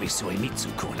Nozomi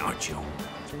Suemitsu-kun, aren't you?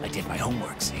 I did my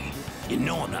homework, see? You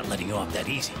know I'm not letting you off that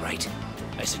easy, right?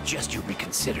 I suggest you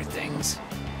reconsider things.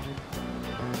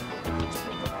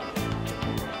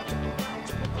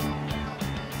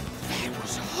 That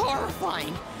was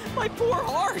horrifying! My poor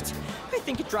heart! I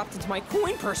think it dropped into my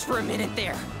coin purse for a minute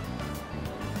there.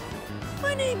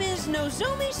 My name is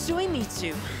Nozomi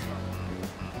Suemitsu.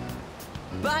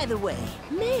 By the way,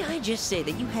 may I just say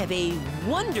that you have a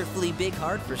wonderfully big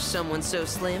heart for someone so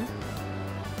slim?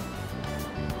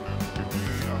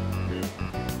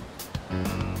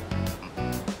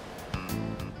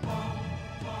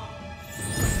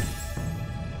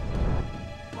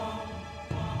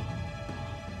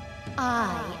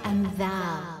 I am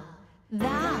thou.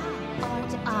 Thou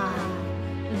art I.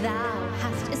 Thou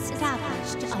hast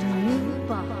established a new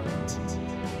bond.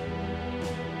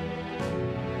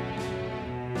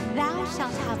 Thou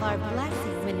shalt have our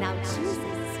blessing when thou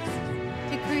choosest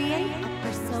to create a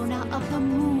persona of the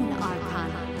Moon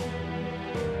Arcana.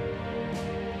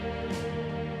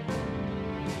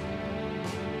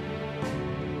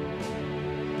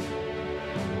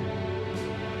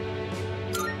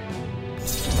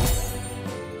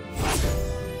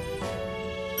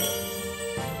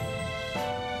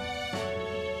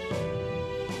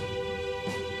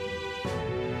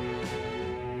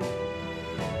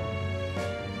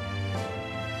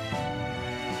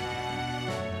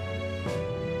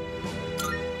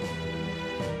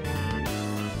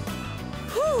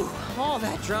 All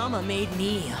that drama made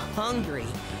me hungry.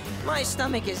 My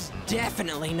stomach is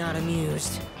definitely not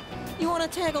amused. You want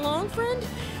to tag along, friend?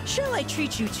 Shall I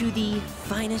treat you to the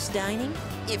finest dining?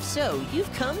 If so,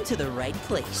 you've come to the right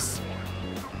place.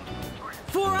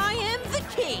 For I am the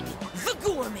king, the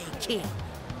Gourmet King.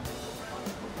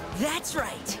 That's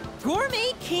right,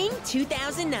 Gourmet King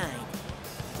 2009.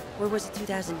 Or was it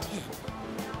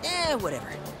 2010? Whatever.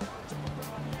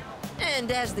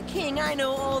 And as the king, I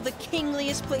know all the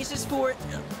kingliest places for...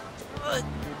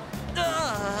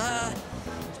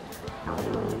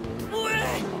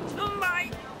 My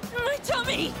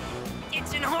tummy!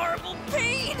 It's in horrible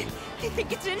pain! I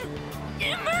think it's an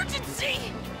emergency!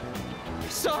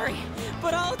 Sorry,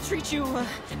 but I'll treat you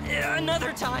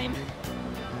another time.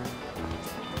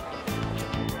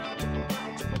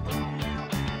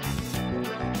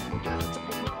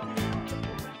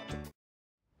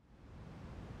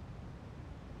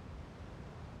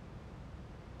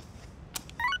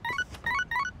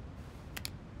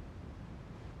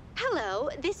 Hello,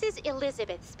 this is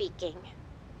Elizabeth speaking.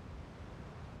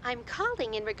 I'm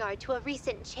calling in regard to a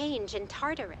recent change in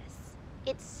Tartarus.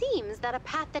 It seems that a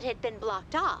path that had been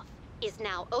blocked off is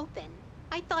now open.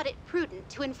 I thought it prudent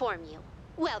to inform you.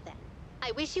 Well then,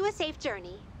 I wish you a safe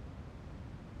journey.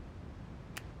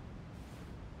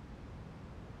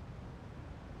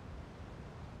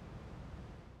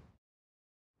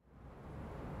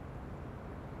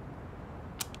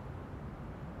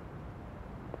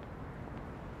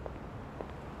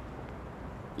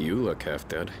 You look half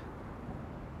dead.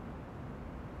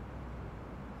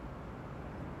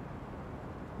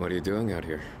 What are you doing out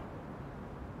here?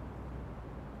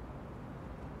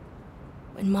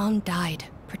 When Mom died,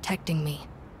 protecting me,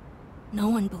 no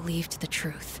one believed the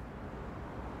truth.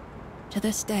 To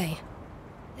this day,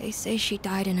 they say she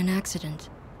died in an accident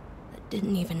that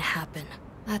didn't even happen.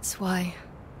 That's why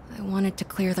I wanted to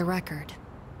clear the record.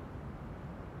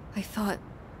 I thought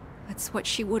that's what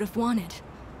she would have wanted.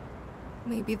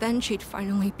 Maybe then she'd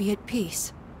finally be at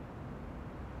peace.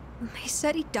 They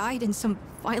said he died in some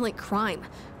violent crime,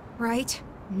 right?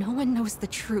 No one knows the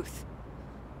truth.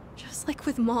 Just like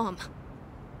with Mom.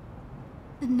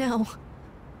 And now,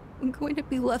 I'm going to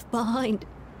be left behind.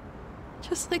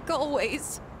 Just like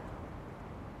always.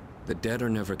 The dead are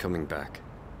never coming back.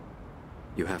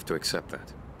 You have to accept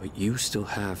that. But you still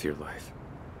have your life.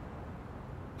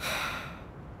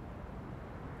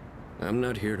 I'm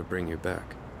not here to bring you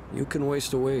back. You can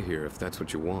waste away here if that's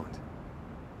what you want.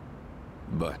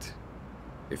 But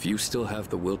if you still have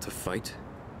the will to fight,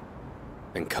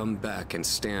 then come back and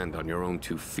stand on your own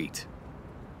 2 feet.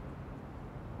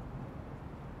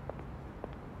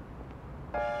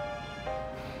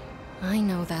 I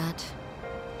know that.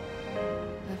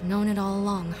 I've known it all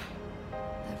along.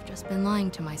 I've just been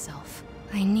lying to myself.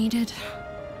 I needed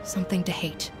something to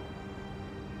hate.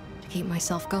 To keep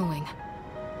myself going.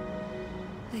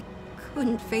 I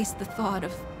couldn't face the thought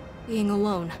of being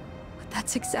alone. But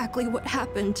that's exactly what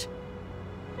happened.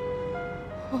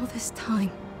 All this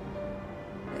time,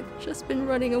 I've just been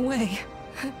running away.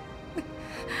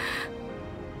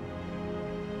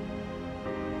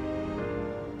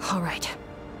 All right.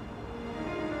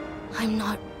 I'm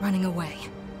not running away.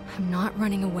 I'm not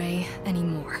running away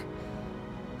anymore.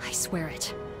 I swear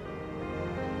it.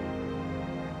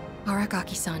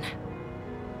 Aragaki-san,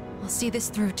 we'll see this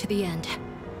through to the end.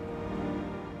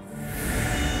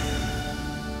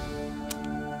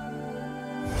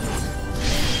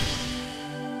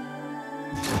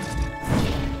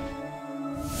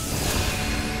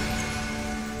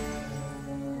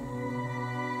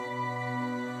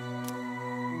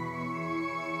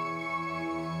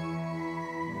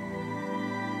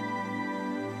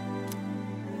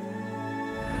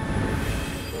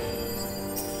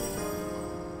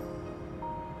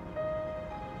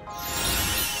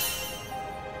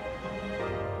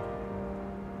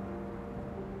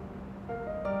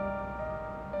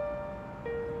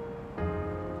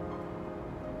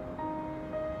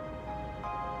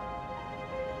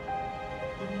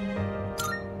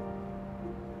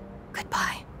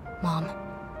 Goodbye, Mom.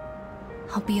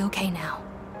 I'll be okay now.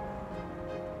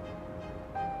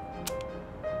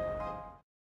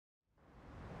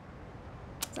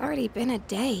 It's already been a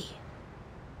day.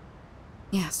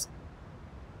 Yes,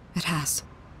 it has.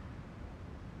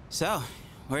 So,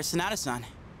 where's Sanada-san?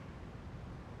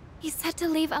 He said to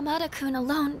leave Amada-kun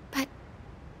alone, but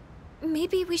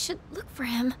maybe we should look for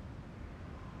him.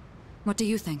 What do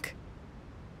you think?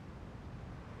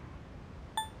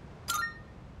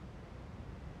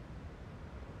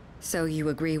 So you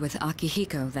agree with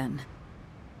Akihiko, then?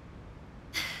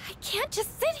 I can't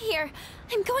just sit here.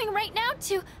 I'm going right now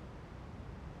to...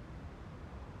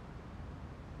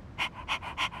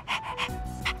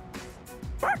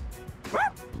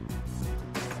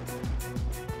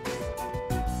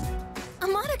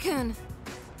 Amada-kun!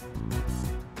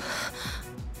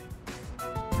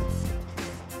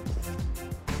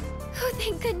 Oh,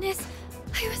 thank goodness.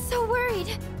 I was so worried.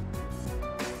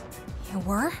 You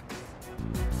were?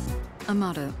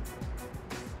 Amada,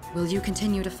 will you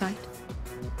continue to fight?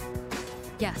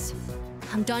 Yes.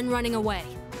 I'm done running away.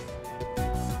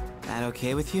 That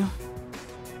okay with you?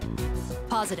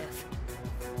 Positive.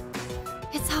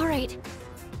 It's all right.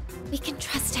 We can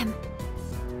trust him.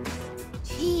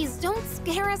 Jeez, don't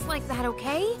scare us like that,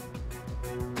 okay?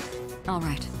 All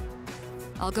right.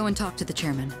 I'll go and talk to the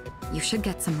chairman. You should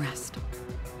get some rest.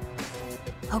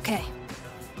 Okay.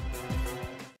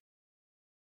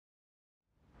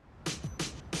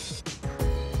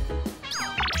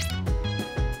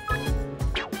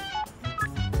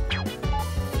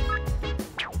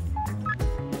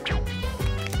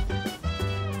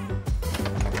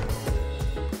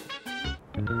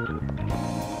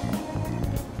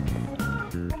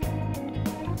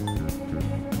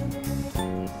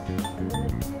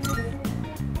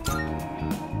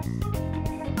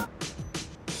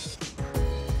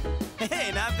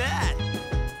 Hey, not bad.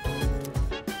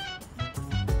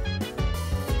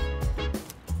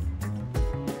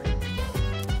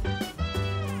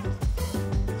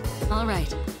 All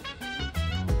right.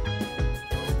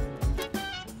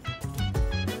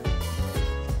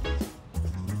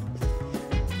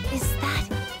 Is that...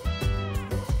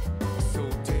 So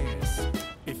dance,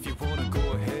 if you wanna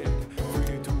go ahead. Free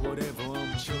to do whatever,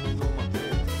 I'm chilling on my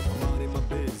bed. I'm out in my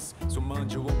biz, so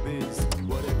mind your own biz.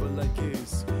 Whatever like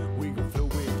is, we gon' flow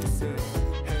with this head.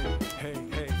 Hey, hey,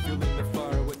 hey, feeling the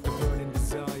fire with the burning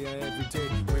desire. Every day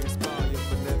we inspire,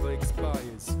 but never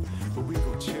expires. But we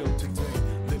gon' chill today,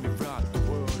 let me rock the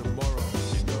world tomorrow,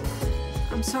 you know.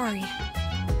 I'm sorry.